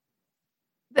Under.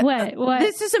 What?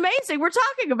 This is amazing. We're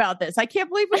talking about this. I can't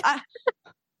believe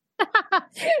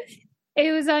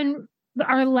it was on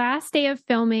our last day of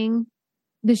filming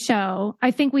the show.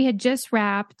 I think we had just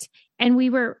wrapped and we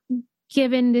were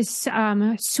given this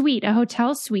suite, a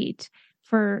hotel suite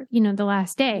for, the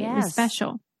last day. Yes. It was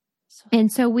special.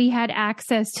 And so we had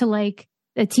access to like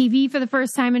a TV for the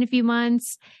first time in a few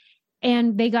months.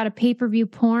 And they got a pay-per-view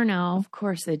porno. Of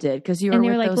course they did, because you were with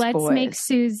those boys. And they were like, let's make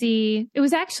Susie. It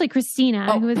was actually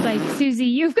Christina who was like, Susie,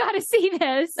 you've got to see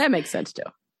this. That makes sense too.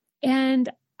 And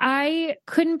I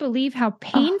couldn't believe how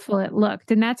painful it looked.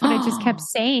 And that's what I just kept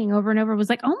saying over and over. I was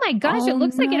like, oh my gosh, it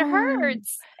looks like it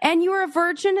hurts. And you were a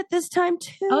virgin at this time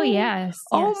too? Oh, yes.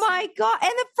 Oh my God.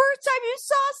 And the first time you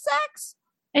saw sex?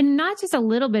 And not just a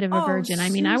little bit of a virgin. I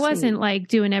mean, I wasn't like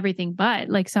doing everything but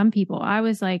like some people. I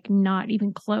was like not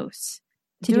even close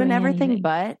to doing everything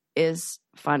but is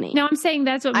funny. No, I'm saying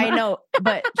that's what I know,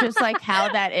 but just like how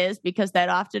that is, because that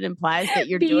often implies that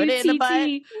you're doing it in the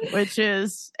butt, which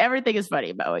is everything is funny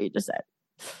about what you just said.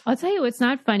 I'll tell you what's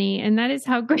not funny, and that is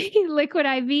how great Liquid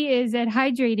IV is at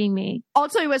hydrating me. I'll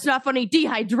tell you what's not funny: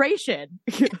 dehydration.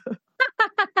 It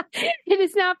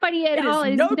is not funny at all.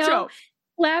 It is no joke.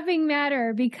 Laughing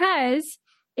matter, because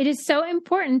it is so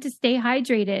important to stay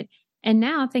hydrated. And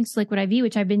now, thanks to Liquid IV,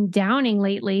 which I've been downing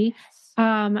lately,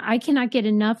 I cannot get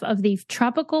enough of the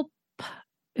tropical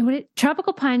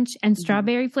punch and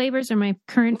strawberry flavors are my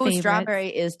current favorite. Strawberry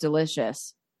is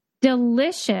delicious.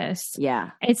 delicious.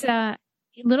 Yeah. It's a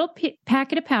little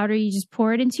packet of powder. You just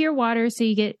pour it into your water so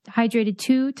you get hydrated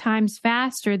 2 times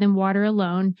faster than water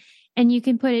alone. And you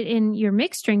can put it in your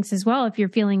mixed drinks as well if you're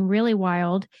feeling really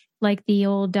wild, like the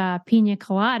old pina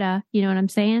colada. You know what I'm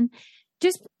saying?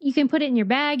 Just, you can put it in your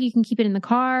bag. You can keep it in the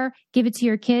car, give it to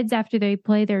your kids after they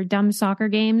play their dumb soccer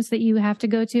games that you have to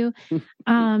go to.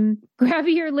 Grab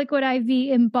your Liquid IV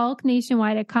in bulk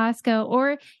nationwide at Costco,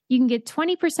 or you can get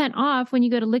 20% off when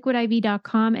you go to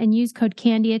liquidiv.com and use code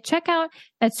CANDY at checkout.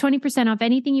 That's 20% off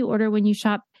anything you order when you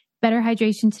shop Better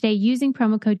Hydration today using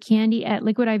promo code CANDY at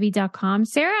liquidiv.com.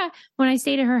 Sarah, when I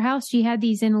stayed at her house, she had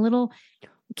these in a little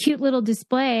cute little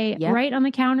display right on the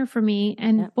counter for me.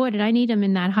 And boy, did I need them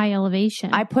in that high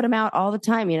elevation. I put them out all the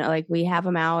time. You know, like we have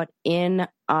them out in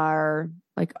our,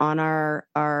 like on our,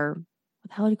 what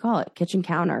the hell do you call it? Kitchen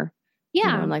counter.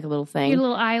 Yeah. You know, like a little thing. Your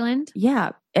little island. Yeah.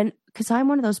 And because I'm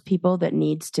one of those people that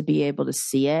needs to be able to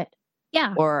see it.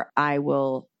 Yeah. Or I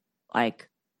will like.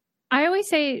 I always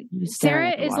say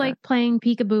Sarah is like playing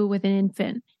peekaboo with an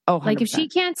infant. Oh, 100%. Like if she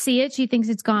can't see it, she thinks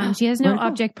it's gone. She has no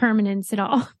object permanence at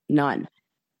all. None.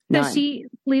 So she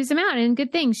leaves them out, and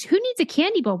good thing. Who needs a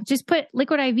candy bowl? Just put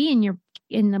Liquid IV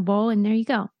in the bowl, and there you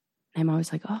go. I'm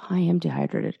always like, oh, I am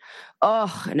dehydrated.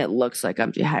 Oh, and it looks like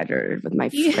I'm dehydrated with my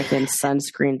freaking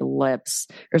sunscreened lips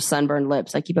or sunburned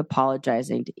lips. I keep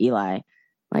apologizing to Eli.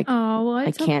 Like, oh, well,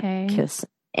 I can't kiss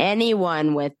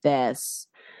anyone with this.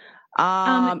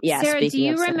 Sarah, do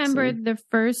you remember the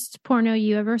first porno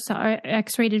you ever saw,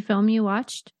 X-rated film you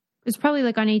watched? It was probably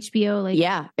like on HBO. Like,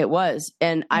 yeah, it was.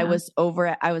 And I was at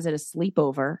a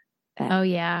sleepover.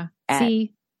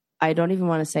 See, I don't even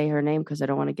want to say her name because I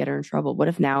don't want to get her in trouble. What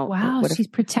if now? Wow, she's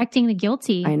protecting the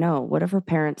guilty. I know. What if her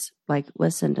parents like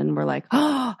listened and were like,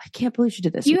 "Oh, I can't believe she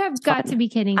did this." You have got to be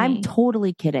kidding me. I'm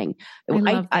totally kidding. I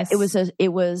love this. It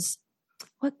was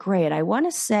what grade? I want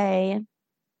to say it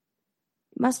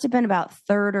must have been about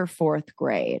 3rd or 4th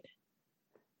grade.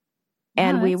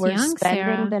 And we were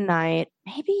spending the night,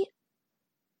 maybe.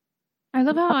 I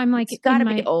love how I'm like, it's got to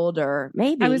be older.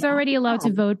 Maybe. I was already allowed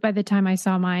to vote by the time I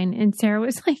saw mine, and Sarah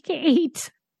was like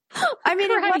 8. I mean,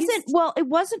 it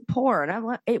wasn't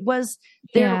porn. It was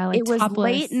topless.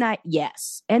 Late night.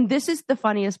 Yes. And this is the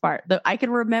funniest part. I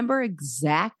can remember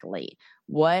exactly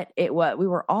what it was. We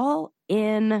were all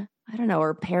in, I don't know,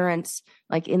 our parents,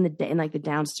 like in the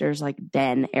downstairs, like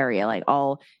den area, like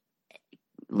all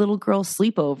little girl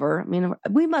sleepover. I mean,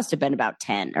 we must have been about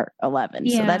 10 or 11.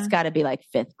 Yeah. So that's got to be like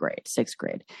 5th grade, 6th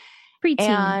grade. Preteen.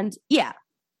 And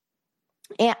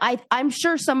and I'm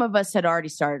sure some of us had already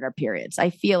started our periods.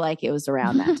 I feel like it was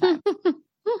around that time.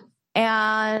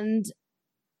 And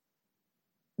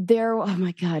oh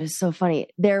my God, it's so funny.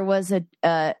 There was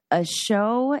a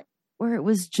show where it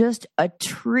was just a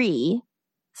tree.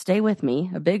 Stay with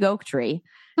me, a big oak tree.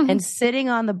 And sitting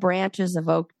on the branches of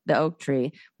the oak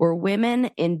tree were women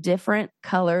in different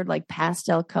colored, like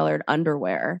pastel colored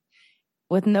underwear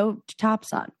with no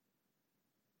tops on.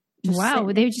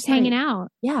 Wow. They were just hanging out.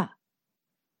 Yeah.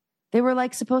 They were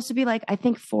like supposed to be like, I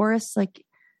think forest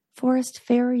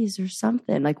fairies or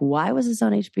something. Like, why was this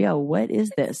on HBO? What is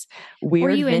this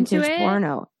weird vintage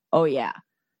porno? Oh yeah.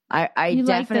 I definitely,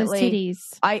 like those titties.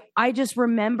 I just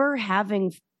remember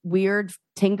having weird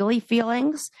tingly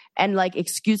feelings and like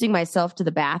excusing myself to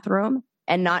the bathroom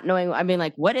and not knowing, I mean,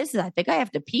 like, what is this? I think I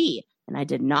have to pee. And I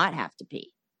did not have to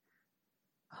pee.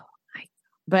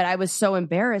 But I was so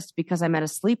embarrassed because I'm at a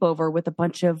sleepover with a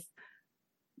bunch of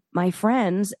my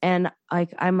friends. And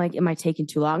like, I'm like, am I taking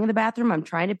too long in the bathroom? I'm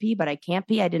trying to pee, but I can't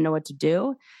pee. I didn't know what to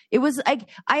do. It was like,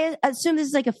 I assume this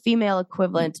is like a female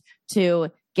equivalent to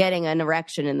getting an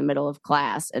erection in the middle of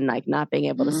class and like not being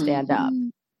able to stand up.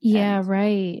 Yeah, and,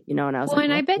 right. You know, and I was like,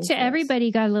 and I bet you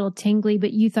everybody got a little tingly,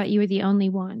 but you thought you were the only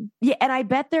one. Yeah, and I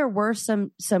bet there were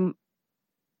some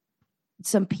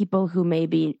people who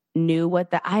maybe knew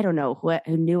what that, I don't know,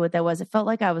 who knew what that was. It felt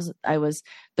like I was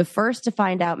the first to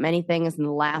find out many things and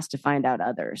the last to find out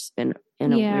others in a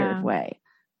weird way,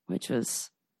 which was.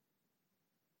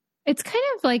 It's kind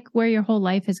of like where your whole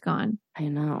life has gone. I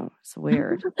know. It's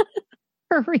weird.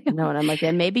 For real. No, and I'm like,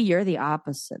 and maybe you're the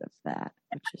opposite of that,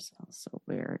 which is also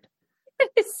weird.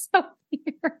 It's so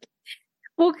weird.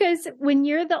 Well, because when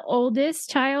you're the oldest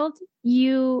child,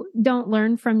 you don't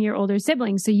learn from your older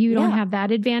siblings. So you don't have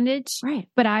that advantage. Right.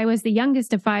 But I was the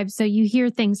youngest of 5. So you hear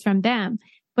things from them.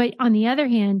 But on the other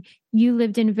hand, you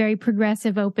lived in a very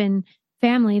progressive, open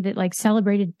family that like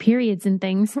celebrated periods and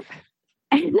things.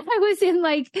 And I was in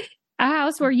like a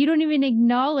house where you don't even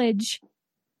acknowledge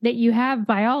that you have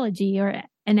biology or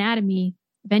anatomy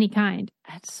of any kind.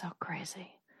 That's so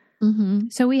crazy. Mm-hmm.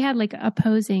 So we had like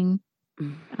opposing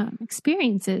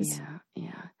experiences.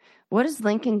 Yeah. What is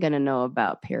Lincoln going to know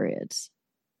about periods?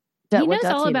 He knows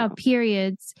all about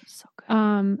periods. So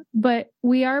good. But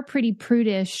we are pretty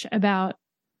prudish about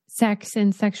sex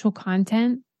and sexual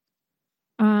content.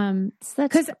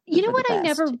 Because you know what I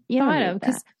never thought of?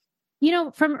 Because,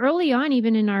 from early on,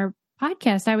 even in our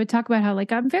podcast, I would talk about how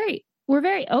like we're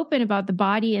very open about the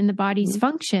body and the body's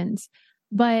functions.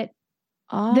 But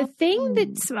the thing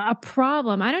that's a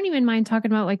problem, I don't even mind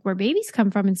talking about like where babies come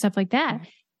from and stuff like that.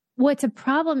 What's a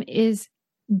problem is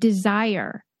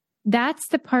desire. That's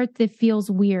the part that feels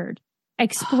weird.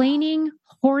 Explaining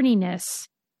horniness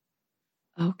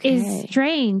is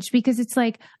strange because it's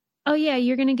like, oh yeah,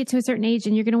 you're going to get to a certain age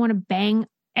and you're going to want to bang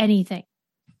anything.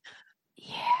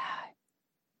 Yeah.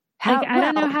 I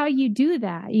don't know how you do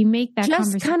that. You make that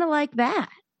just kind of like that.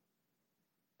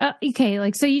 Okay.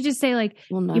 Like, so you just say like,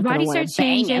 your body starts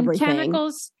changing,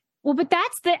 chemicals. Well, but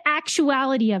that's the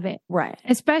actuality of it. Right.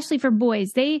 Especially for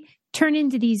boys. They turn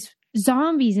into these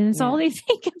zombies and it's all they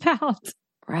think about.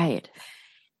 Right.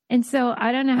 And so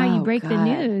I don't know how you break the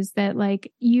news that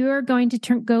like you're going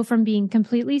to go from being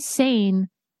completely sane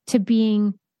to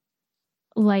being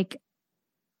like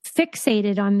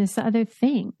fixated on this other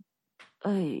thing.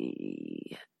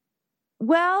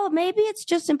 Well, maybe it's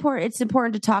just important. It's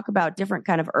important to talk about different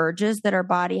kind of urges that our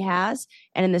body has.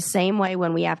 And in the same way,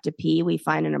 when we have to pee, we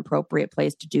find an appropriate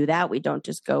place to do that. We don't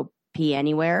just go pee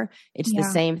anywhere. It's the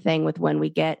same thing with when we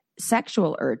get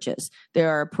sexual urges. There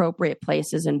are appropriate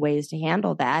places and ways to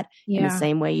handle that. In the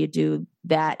same way you do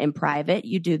that in private,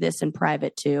 you do this in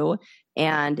private too.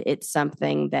 And it's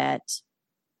something that,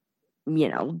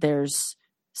 there's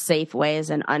safe ways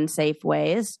and unsafe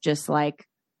ways, just like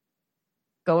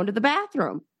going to the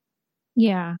bathroom.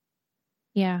 Yeah.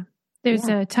 Yeah. There's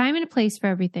a time and a place for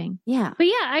everything. Yeah. But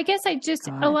I guess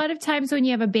a lot of times when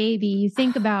you have a baby, you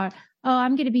think about,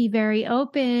 I'm going to be very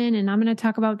open and I'm going to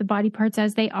talk about the body parts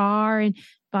as they are and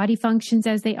body functions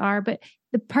as they are. But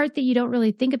the part that you don't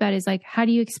really think about is like, how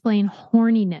do you explain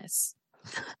horniness?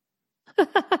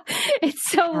 It's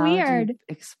so weird.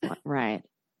 Right.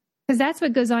 Because that's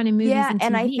what goes on in movies and TV.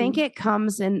 And I think it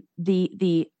comes in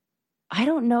the I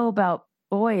don't know about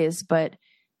boys, but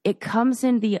it comes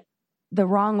in the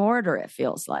wrong order, it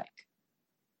feels like.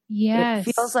 Yes.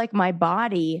 It feels like my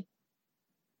body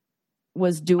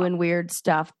was doing weird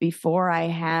stuff before I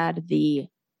had the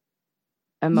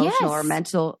emotional or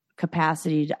mental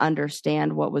capacity to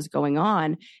understand what was going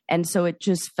on. And so it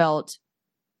just felt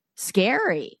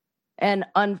scary and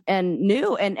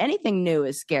new, and anything new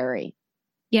is scary.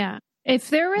 Yeah. If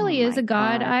there really is a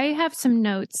God, I have some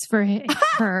notes for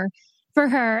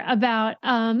her about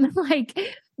like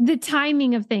the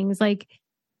timing of things, like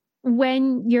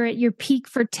when you're at your peak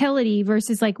fertility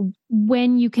versus like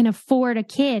when you can afford a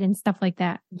kid and stuff like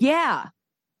that. Yeah.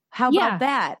 How about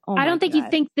that? I don't think you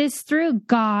think this through,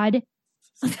 God.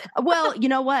 Well, you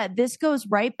know what? This goes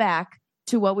right back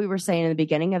to what we were saying in the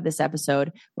beginning of this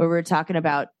episode, where we were talking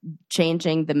about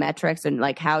changing the metrics and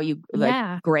like how you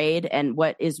grade and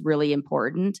what is really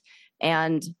important.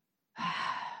 And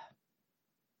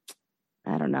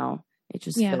I don't know. It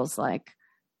just feels like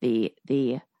the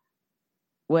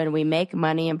when we make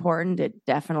money important, it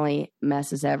definitely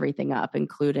messes everything up,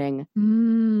 including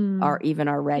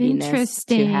our readiness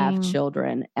to have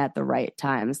children at the right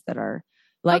times that are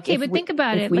like. Okay, but think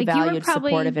about it. We like valued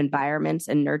supportive environments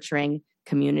and nurturing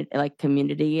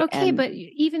community. Okay, but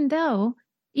even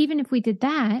if we did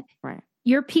that, right?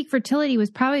 Your peak fertility was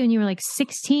probably when you were like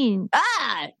 16.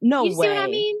 No way. You see what I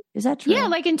mean? Is that true? Yeah,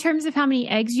 like in terms of how many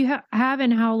eggs you have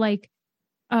and how like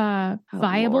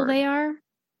viable they are.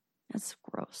 That's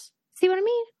gross. See what I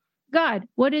mean? God,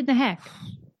 what in the heck?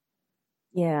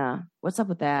 Yeah. What's up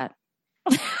with that?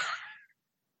 I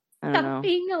don't know.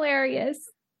 Being hilarious.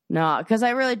 No, because I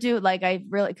really do. Like,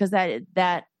 because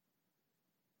that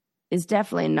is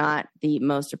definitely not the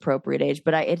most appropriate age,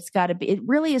 but it's got to be. It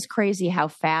really is crazy how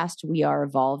fast we are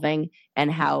evolving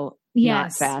and how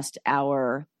not fast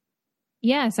our.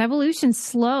 Yes, evolution's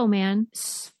slow, man.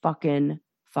 Fucking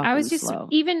I was just slow.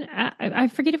 Even I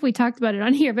forget if we talked about it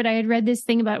on here, but I had read this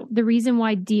thing about the reason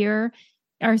why deer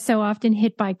are so often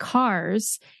hit by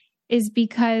cars is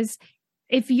because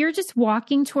if you're just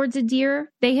walking towards a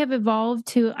deer, they have evolved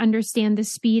to understand the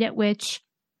speed at which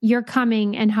you're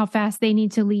coming and how fast they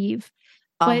need to leave.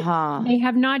 But they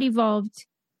have not evolved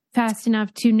fast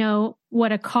enough to know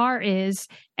what a car is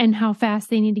and how fast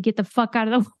they need to get the fuck out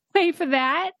of the way for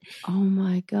that. Oh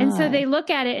my God. And so they look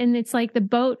at it and it's like the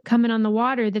boat coming on the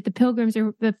water that the pilgrims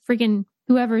or the freaking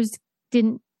whoever's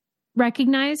didn't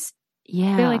recognize.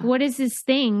 Yeah. They're like, what is this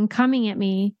thing coming at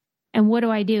me? And what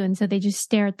do I do? And so they just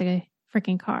stare at the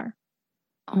freaking car.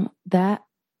 Oh, that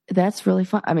That's really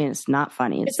fun. I mean, it's not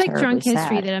funny. It's like drunk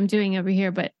history sad that I'm doing over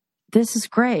here, but this is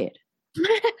great.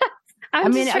 I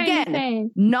mean,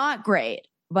 again, not great,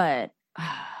 but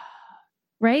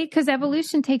right? Because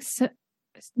evolution takes a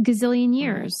gazillion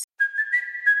years.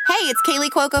 Hey, it's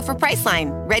Kaylee Cuoco for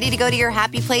Priceline. Ready to go to your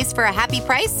happy place for a happy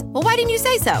price? Well, why didn't you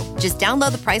say so? Just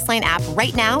download the Priceline app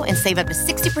right now and save up to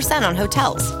 60% on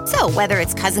hotels. So whether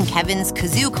it's Cousin Kevin's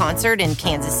Kazoo Concert in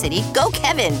Kansas City, go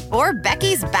Kevin, or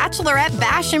Becky's Bachelorette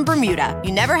Bash in Bermuda,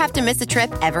 you never have to miss a trip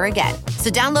ever again. So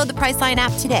download the Priceline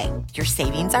app today. Your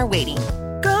savings are waiting.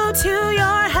 Go to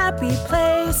your happy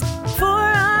place for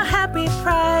a happy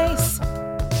price.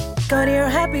 Go to your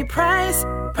happy price,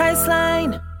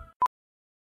 Priceline.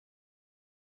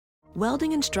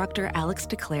 Welding instructor Alex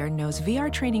DeClaire knows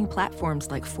VR training platforms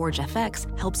like Forge FX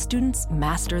help students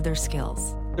master their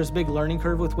skills. There's a big learning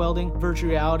curve with welding. Virtual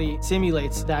reality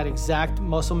simulates that exact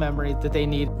muscle memory that they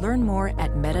need. Learn more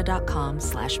at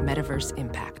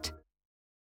meta.com/metaverseimpact.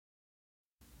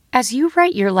 As you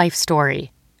write your life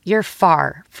story, you're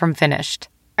far from finished.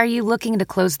 Are you looking to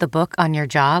close the book on your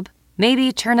job?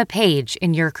 Maybe turn a page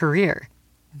in your career?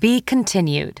 Be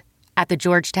continued at the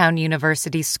Georgetown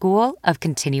University School of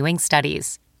Continuing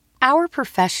Studies. Our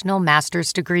professional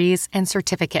master's degrees and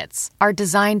certificates are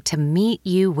designed to meet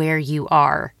you where you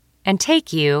are and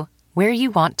take you where you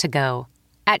want to go.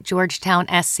 At Georgetown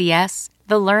SCS,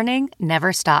 the learning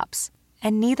never stops,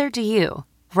 and neither do you.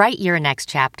 Write your next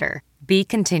chapter. Be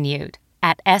continued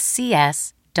at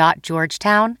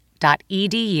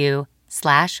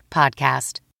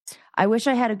scs.georgetown.edu/podcast. I wish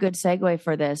I had a good segue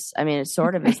for this. I mean, it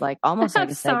sort of is like almost like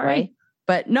a segue, Sorry.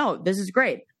 but no, this is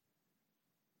great.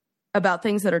 About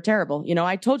things that are terrible. You know,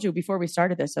 I told you before we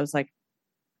started this, I was like,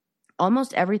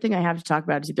 almost everything I have to talk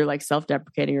about is either like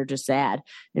self-deprecating or just sad.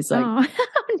 It's like, oh,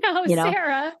 no, you know,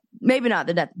 Sarah. Maybe not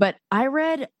the death, but I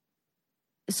read.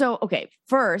 So, okay,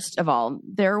 first of all,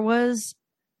 there was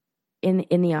in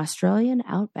the Australian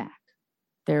outback,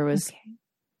 there was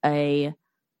a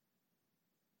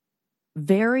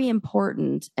very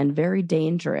important and very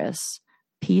dangerous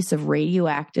piece of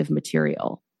radioactive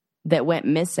material that went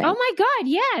missing. Oh my God,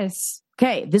 yes.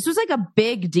 Okay, this was like a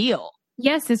big deal.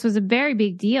 Yes, this was a very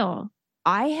big deal.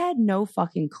 I had no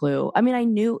fucking clue. I mean, I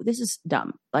knew this is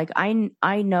dumb. Like I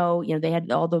know, you know, they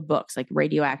had all the books like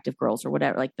Radioactive Girls or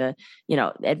whatever, like the, you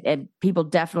know, and people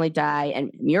definitely die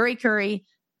and Murray Curie,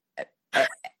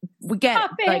 we get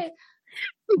it. Like,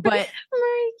 but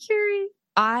Murray Curie.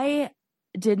 I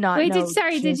did not know.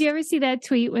 Did you ever see that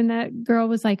tweet when that girl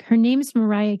was like, her name's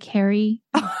Mariah Carey?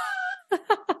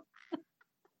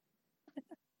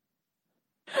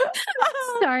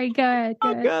 Sorry, go ahead.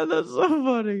 Oh God, that's so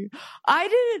funny. I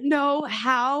didn't know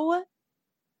how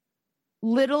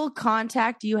little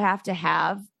contact you have to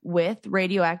have with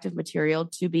radioactive material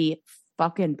to be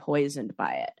fucking poisoned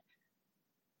by it.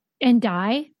 And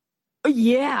die?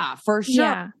 Yeah, for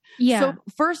sure. Yeah. So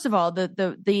first of all,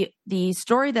 the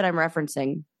story that I'm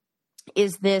referencing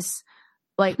is this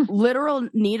like literal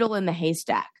needle in the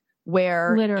haystack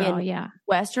where in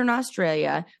Western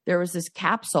Australia, there was this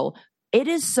capsule. It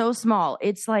is so small.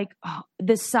 It's like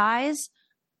the size,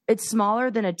 it's smaller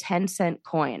than a 10-cent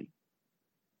coin.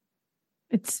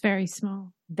 It's very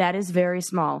small. That is very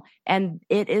small. And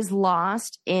it is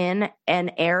lost in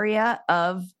an area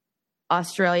of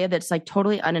Australia that's like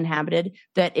totally uninhabited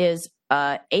that is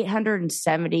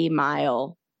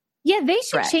 870-mile. Yeah, they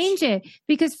should change it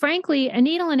because frankly, a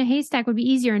needle in a haystack would be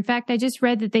easier. In fact, I just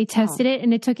read that they tested it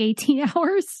and it took 18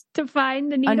 hours to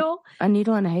find the needle. A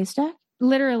needle in a haystack?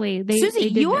 Literally. Susie,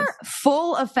 you are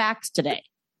full of facts today.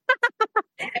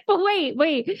 But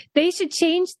wait. They should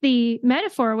change the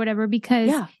metaphor or whatever because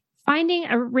finding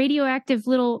a radioactive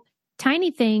little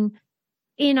tiny thing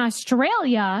in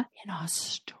Australia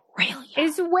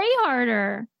is way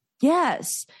harder.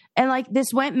 Yes. And like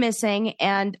this went missing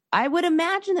and I would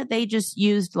imagine that they just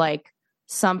used like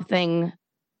something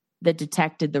that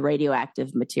detected the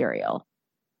radioactive material.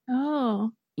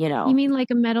 Oh. You know. You mean like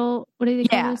a metal, what do they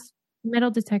call this?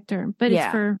 Metal detector, but it's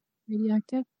for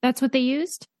radioactive. That's what they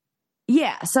used?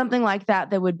 Yeah, something like that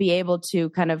would be able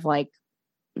to kind of like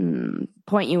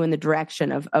point you in the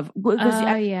direction of because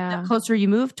the closer you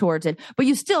move towards it. But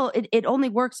you still, it only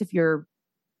works if you're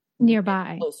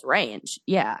nearby. Close range.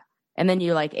 Yeah. And then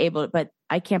you're like able, but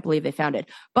I can't believe they found it.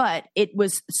 But it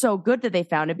was so good that they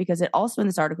found it because it also in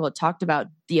this article, it talked about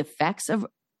the effects of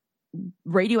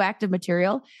radioactive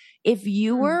material. If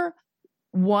you were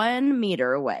 1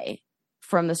 meter away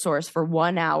from the source for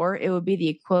 1 hour, it would be the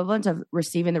equivalent of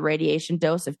receiving the radiation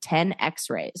dose of 10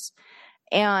 x-rays.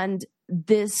 And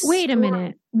this... Wait a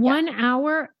minute. 1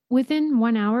 hour within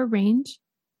 1 hour range?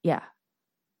 Yeah.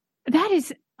 That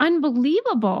is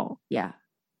unbelievable. Yeah.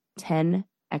 10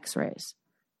 x-rays.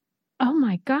 Oh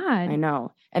my God. I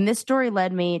know. And this story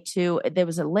led me to, there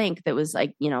was a link that was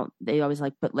like, they always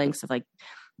like put links of like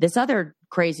this other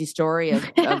crazy story of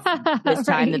this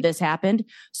time that this happened.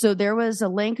 So there was a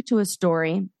link to a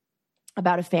story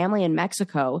about a family in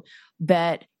Mexico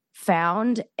that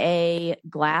found a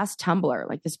glass tumbler,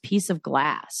 like this piece of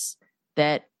glass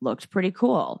that looked pretty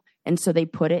cool. And so they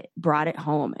brought it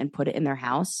home and put it in their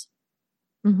house.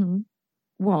 Mm-hmm.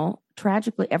 Well,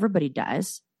 tragically, everybody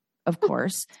dies, of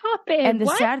course. Stop it. And the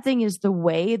sad thing is the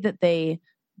way that they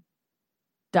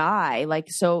die, like,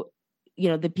 so,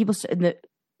 the people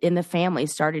in the family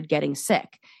started getting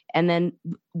sick. And then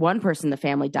one person in the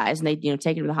family dies and they,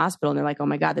 take it to the hospital and they're like, oh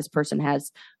my God, this person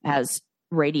has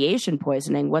radiation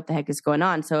poisoning. What the heck is going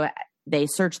on? So they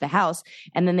search the house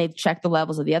and then they check the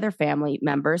levels of the other family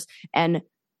members and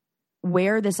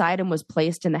where this item was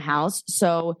placed in the house.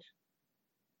 So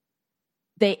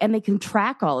they can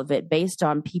track all of it based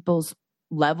on people's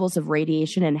levels of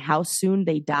radiation and how soon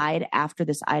they died after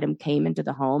this item came into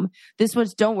the home. This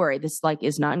was, don't worry, this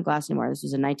is not in glass anymore. This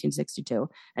was in 1962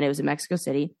 and it was in Mexico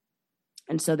City.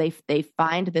 And so they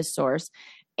find this source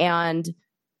and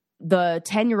the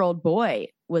 10-year-old boy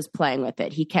was playing with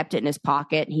it. He kept it in his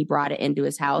pocket and he brought it into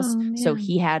his house. So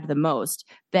he had the most.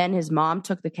 Then his mom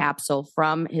took the capsule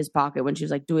from his pocket when she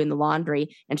was like doing the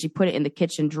laundry and she put it in the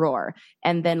kitchen drawer.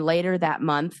 And then later that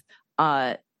month,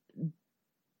 the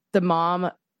mom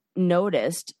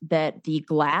noticed that the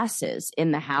glasses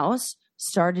in the house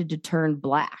started to turn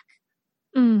black.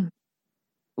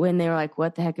 When they were like,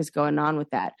 what the heck is going on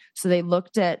with that? So they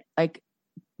looked at like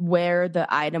where the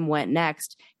item went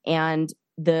next and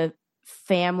the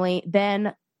family,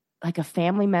 then like a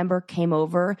family member came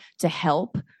over to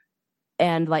help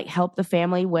and like help the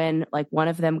family when like one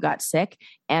of them got sick.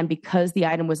 And because the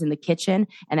item was in the kitchen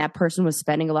and that person was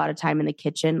spending a lot of time in the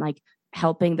kitchen, like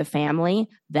helping the family,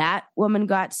 that woman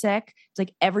got sick. It's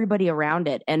like everybody around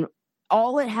it. And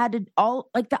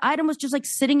the item was just like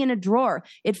sitting in a drawer.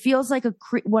 It feels like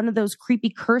one of those creepy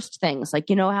cursed things. Like,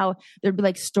 how there'd be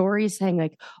like stories saying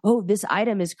like, oh, this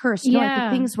item is cursed. Like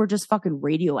the things were just fucking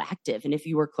radioactive. And if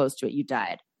you were close to it, you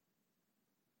died.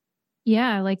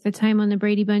 Yeah. Like the time on the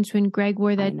Brady Bunch when Greg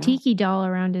wore that tiki doll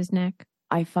around his neck.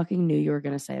 I fucking knew you were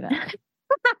going to say that.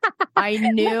 I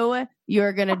knew you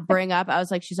were going to bring up. I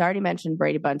was like, she's already mentioned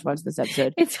Brady Bunch once this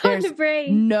episode. It's on the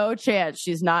brain. No chance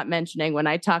she's not mentioning when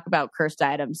I talk about cursed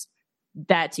items,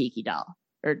 that tiki doll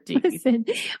or tiki. Listen,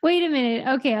 wait a minute.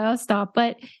 Okay, I'll stop.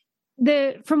 But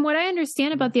from what I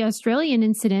understand about the Australian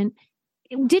incident,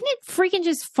 didn't it freaking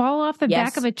just fall off the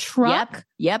back of a truck?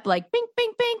 Yep. Like bink,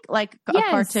 bink, bink, like a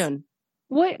cartoon.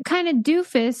 What kind of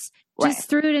doofus just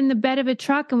threw it in the bed of a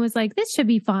truck and was like, this should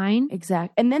be fine.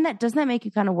 Exactly. And then doesn't that make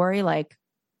you kind of worry? Like,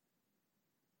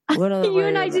 you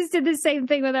and I just did the same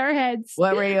thing with our heads.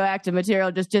 What radioactive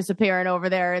material just disappearing over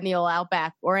there in the old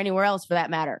outback or anywhere else for that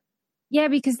matter? Yeah,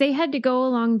 because they had to go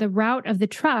along the route of the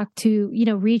truck to,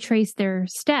 retrace their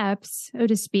steps, so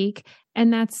to speak.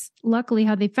 And that's luckily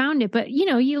how they found it. But,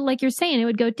 like you're saying, it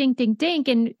would go dink, dink, dink,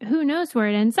 and who knows where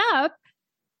it ends up.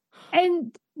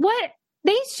 And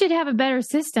they should have a better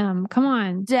system. Come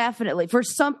on. Definitely. For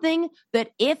something that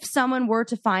if someone were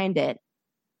to find it,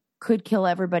 could kill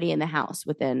everybody in the house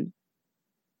within.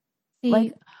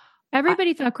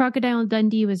 Everybody thought Crocodile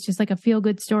Dundee was just like a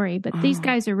feel-good story, but these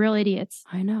guys are real idiots.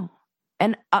 I know.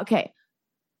 And okay,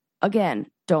 again,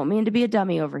 don't mean to be a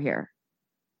dummy over here.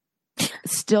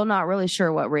 Still not really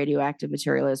sure what radioactive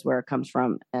material is, where it comes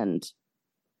from. And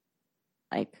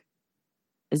like,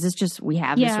 is this just, we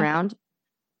have this around?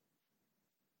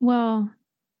 Well,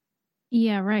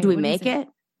 yeah, right. Do we make it?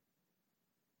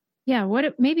 Yeah.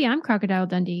 Maybe I'm Crocodile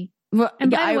Dundee. Well,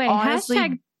 and by the way,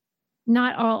 hashtag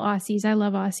not all Aussies. I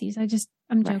love Aussies.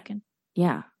 I'm joking.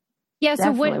 Yeah. Yeah.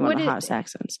 So what is hottest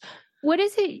accents? What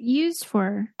is it used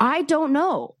for? I don't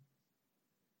know.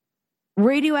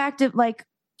 Radioactive, like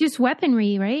just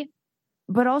weaponry, right?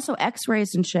 But also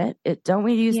X-rays and shit. Don't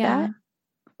we use that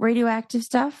radioactive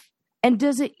stuff? And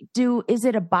is it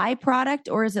a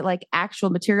byproduct or is it like actual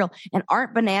material? And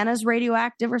aren't bananas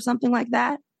radioactive or something like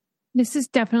that? This is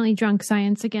definitely drunk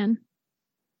science again.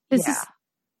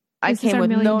 I came with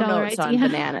no notes on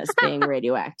bananas being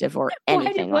radioactive or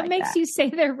anything what makes you say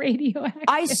they're radioactive?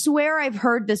 I swear I've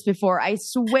heard this before. I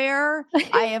swear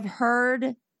I have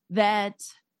heard that.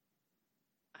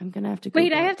 I'm going to have to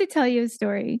Wait, I have to tell you a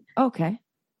story. Okay.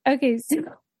 Okay. So,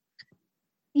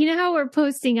 you know how we're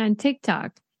posting on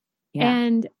TikTok? Yeah.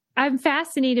 And I'm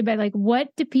fascinated by like, what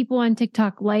do people on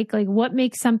TikTok like? Like what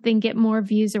makes something get more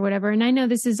views or whatever? And I know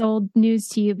this is old news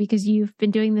to you because you've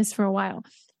been doing this for a while.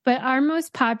 but our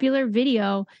most popular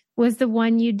video was the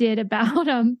one you did about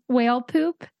whale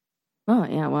poop. Oh,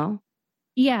 yeah, well.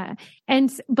 Yeah.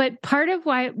 But part of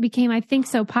why it became, I think,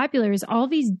 so popular is all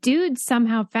these dudes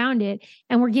somehow found it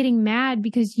and were getting mad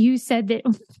because you said that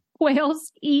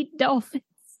whales eat dolphins.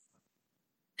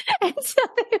 And so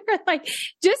they were like,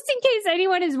 just in case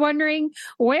anyone is wondering,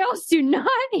 whales do not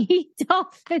eat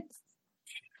dolphins.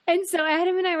 And so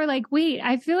Adam and I were like, wait,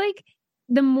 I feel like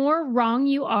the more wrong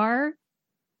you are,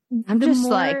 I'm the just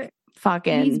more like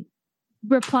fucking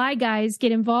reply guys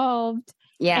get involved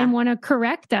and want to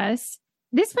correct us.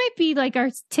 This might be like our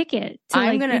ticket to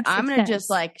I'm gonna just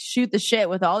like shoot the shit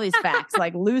with all these facts,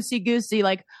 like loosey goosey,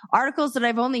 like articles that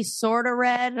I've only sort of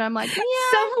read, and I'm like, yeah,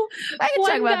 I can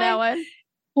talk about that one.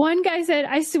 One guy said,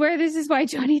 "I swear this is why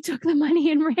Johnny took the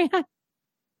money and ran."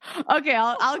 Okay,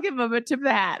 I'll give him a tip of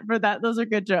the hat for that. Those are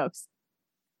good jokes.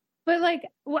 But like,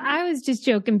 I was just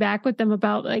joking back with them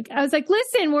about like, I was like,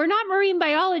 listen, we're not marine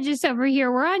biologists over here.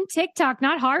 We're on TikTok,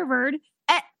 not Harvard.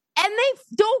 And they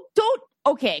don't.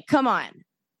 Okay, come on.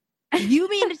 You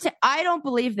mean to? I don't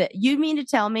believe that. You mean to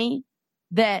tell me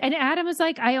that? And Adam was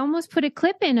like, I almost put a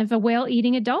clip in of a whale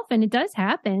eating a dolphin. It does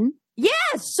happen.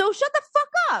 Yes. So shut the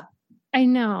fuck up. I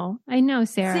know,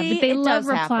 Sarah. See, but they love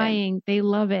replying. Happen. They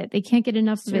love it. They can't get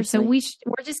enough Seriously? of it. So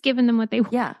we're just giving them what they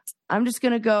want. Yeah. I'm just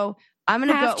gonna go. I'm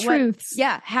gonna half go. Truths.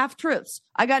 Half truths.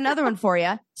 I got another one for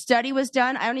you. Study was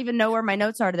done. I don't even know where my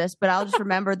notes are to this, but I'll just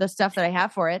remember the stuff that I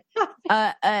have for it.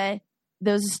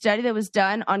 There was a study that was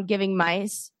done on giving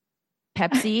mice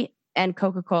Pepsi and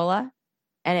Coca-Cola,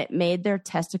 and it made their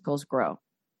testicles grow.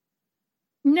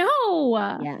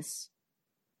 No. Yes.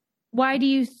 Why do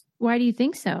you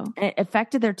think so? It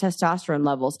affected their testosterone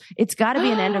levels. It's got to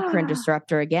be an endocrine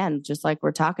disruptor again, just like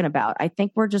we're talking about. I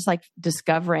think we're just like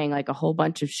discovering like a whole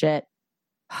bunch of shit.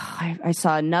 I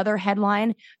saw another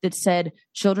headline that said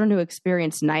children who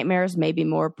experience nightmares may be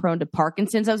more prone to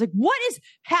Parkinson's. I was like, what is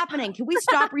happening? Can we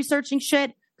stop researching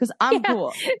shit? Because I'm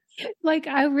cool. Like,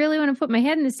 I really want to put my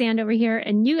head in the sand over here,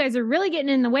 and you guys are really getting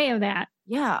in the way of that.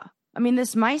 Yeah. I mean,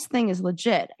 this mice thing is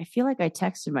legit. I feel like I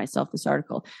texted myself this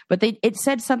article, but it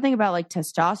said something about like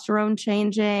testosterone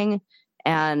changing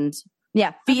and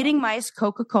feeding mice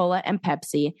Coca-Cola and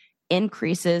Pepsi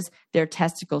increases their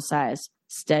testicle size.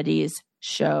 Studies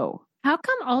show. How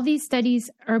come all these studies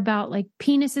are about like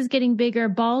penises getting bigger,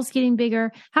 balls getting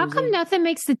bigger? How come nothing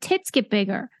makes the tits get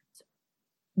bigger?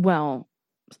 Well,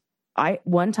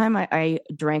 one time I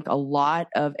drank a lot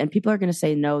of, and people are going to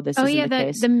say, no, this isn't the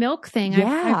case. The milk thing. Yeah.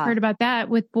 I've heard about that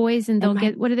with boys, and they'll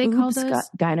get, what do they call those?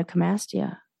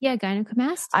 Gynecomastia. Yeah,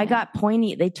 gynecomastia. I got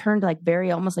pointy. They turned like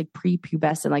very almost like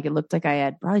prepubescent. Like it looked like I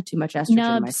had probably too much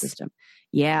estrogen in my system.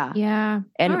 Yeah. Yeah.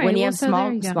 And when you have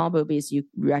small boobies,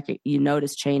 you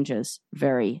notice changes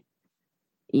very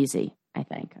easy, I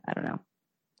think. I don't know.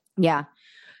 Yeah.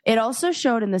 It also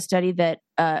showed in the study that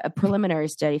a preliminary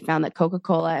study found that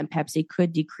Coca-Cola and Pepsi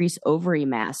could decrease ovary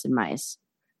mass in mice,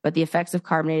 but the effects of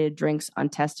carbonated drinks on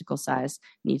testicle size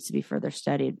needs to be further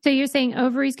studied. So you're saying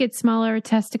ovaries get smaller,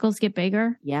 testicles get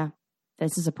bigger? Yeah.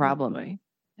 This is a problem.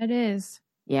 It is.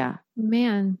 Yeah.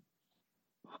 Man.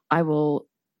 I will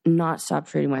not stop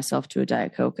treating myself to a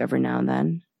Diet Coke every now and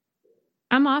then.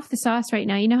 I'm off the sauce right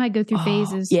now. You know how I go through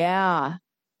phases. Yeah.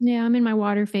 Yeah, I'm in my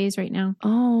water phase right now.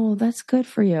 Oh, that's good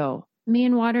for you. Me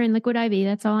and water and liquid IV.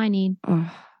 That's all I need.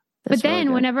 Oh, but then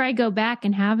really whenever I go back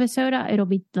and have a soda, it'll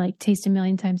be like taste a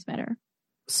million times better.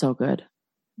 So good.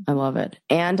 I love it.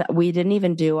 And we didn't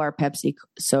even do our Pepsi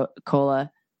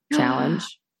Cola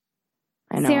challenge.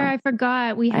 I know. Sarah, I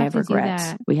forgot. We have to do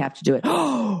that. We have to do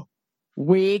it.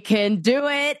 We can do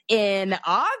it in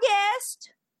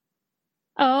August.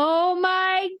 Oh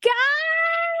my God.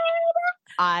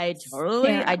 I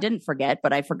didn't forget,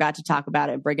 but I forgot to talk about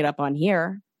it and bring it up on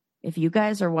here. If you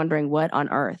guys are wondering what on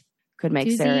earth could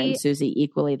make Sarah and Susie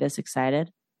equally this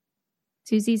excited.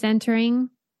 Susie's entering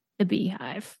the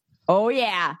Beehive. Oh,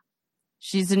 yeah.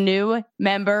 She's a new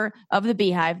member of the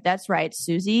Beehive. That's right.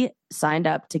 Susie signed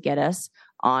up to get us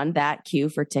on that queue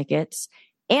for tickets.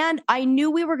 And I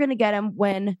knew we were going to get them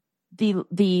when they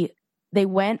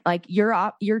went, like,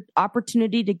 your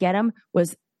opportunity to get them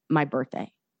was my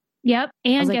birthday. Yep.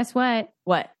 And guess what?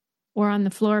 What? We're on the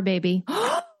floor, baby.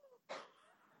 I'm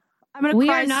going to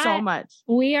cry so much.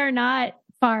 We are not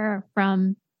far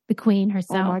from the queen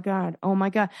herself. Oh my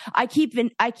God. I keep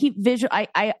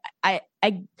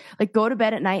like go to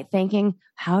bed at night thinking,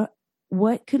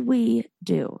 what could we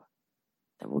do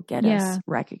that will get us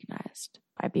recognized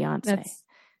by Beyonce?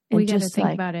 We got to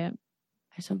think about it.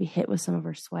 I just want to be hit with some of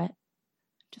her sweat.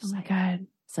 Just God.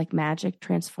 It's like magic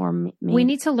transform me. We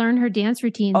need to learn her dance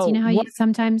routines. You know how you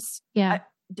sometimes,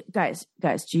 guys,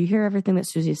 do you hear everything that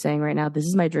Susie's saying right now? This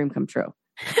is my dream come true.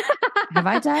 Have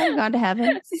I died and gone to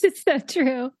heaven? This is so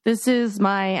true. This is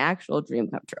my actual dream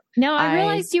come true. No, I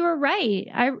realized you were right.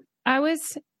 I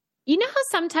was, you know how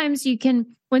sometimes you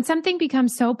can, when something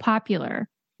becomes so popular,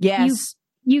 yes,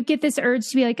 you get this urge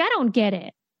to be like, I don't get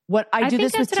it. What I do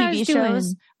this with TV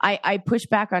shows. I push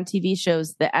back on TV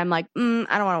shows that I'm like, I don't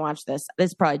want to watch this.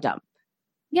 This is probably dumb.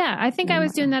 Yeah, I think I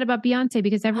was doing that about Beyonce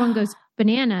because everyone goes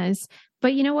bananas.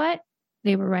 But you know what?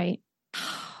 They were right.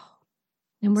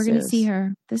 And we're going to see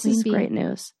her. This is great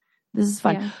news. This is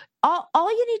fun. Yeah.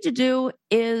 All you need to do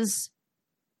is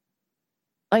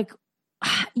like,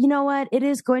 you know what? It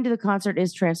is going to the concert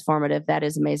is transformative. That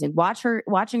is amazing.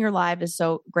 Watching her live is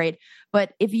so great.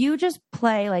 But if you just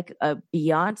play like a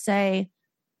Beyonce,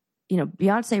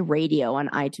 Beyonce radio on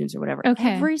iTunes or whatever,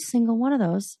 every single one of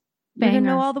those, you're going to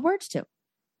know all the words to.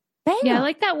 Banger. Yeah, I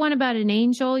like that one about an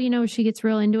angel, where she gets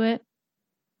real into it.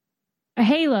 A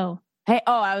halo. Hey,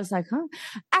 I was like, huh?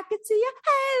 I could see a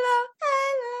halo.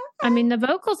 I mean, the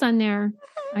vocals on there,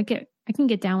 I can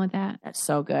get down with that. That's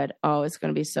so good. Oh, it's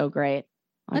going to be so great.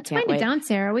 Let's find it down,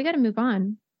 Sarah. We got to move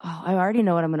on. Oh, I already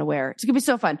know what I'm going to wear. It's going to be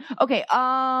so fun. Okay.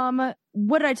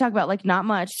 What did I talk about? Like not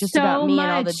much, just about me and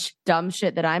all the dumb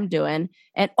shit that I'm doing.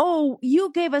 And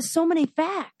you gave us so many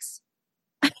facts.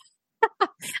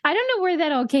 I don't know where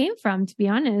that all came from, to be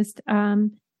honest.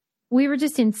 We were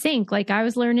just in sync. Like I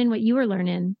was learning what you were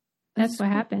learning. That's what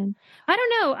happened. I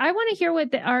don't know. I want to hear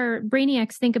what our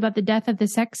brainiacs think about the death of the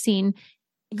sex scene.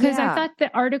 Because I thought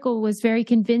the article was very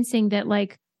convincing that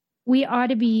like we ought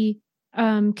to be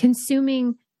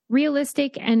consuming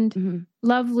realistic and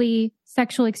lovely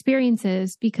sexual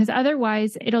experiences because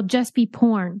otherwise it'll just be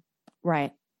porn.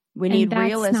 Right. We need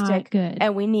realistic. Not good.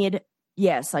 And we need,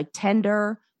 like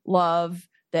tender love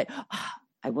that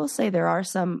I will say there are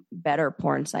some better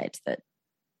porn sites that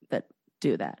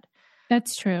do that.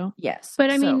 That's true. Yes. But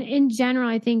I mean, in general,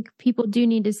 I think people do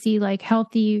need to see like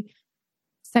healthy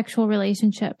sexual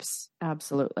relationships.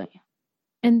 Absolutely.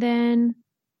 And then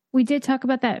we did talk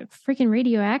about that freaking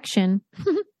radioaction.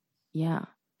 Yeah.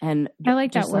 And I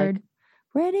like that word.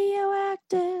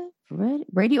 Radioactive.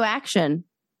 Radioaction.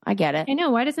 I get it. I know.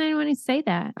 Why doesn't anyone say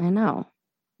that? I know.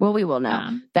 Well, we will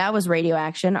know. That was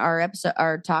Radioaction,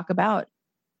 our talk about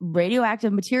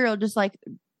radioactive material, just like,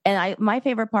 and my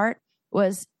favorite part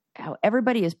was how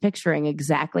everybody is picturing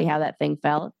exactly how that thing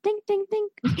fell. Ding, ding, ding.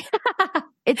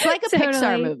 It's like a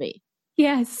Pixar movie.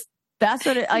 Yes. That's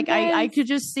what I could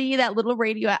just see that little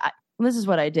this is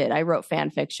what I did. I wrote fan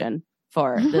fiction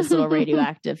for this little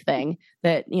radioactive thing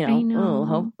that, I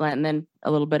know. And then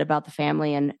a little bit about the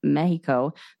family in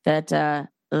Mexico that,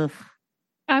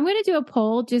 I'm going to do a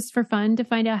poll just for fun to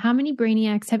find out how many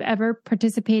brainiacs have ever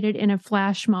participated in a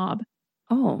flash mob.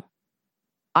 Oh,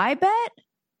 I bet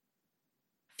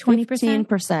 20%.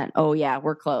 15%. Oh yeah,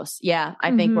 we're close. Yeah,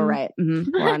 I think we're right.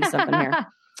 We're on something here.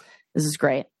 This is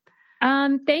great.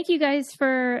 Thank you guys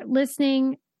for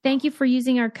listening. Thank you for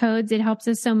using our codes. It helps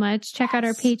us so much. Check out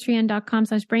our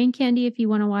patreon.com/braincandy if you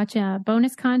want to watch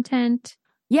bonus content.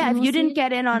 Yeah, if you didn't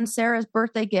get in on Sarah's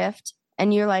birthday gift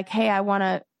and you're like, hey, I want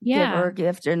to give her a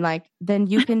gift, and then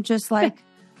you can just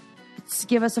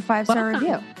give us a 5-star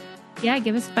review. Yeah,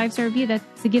 give us a 5-star review.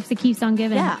 That's the gift that keeps on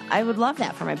giving. Yeah, I would love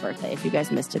that for my birthday if you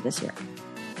guys missed it this year.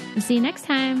 We'll see you next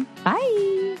time.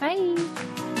 Bye.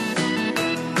 Bye.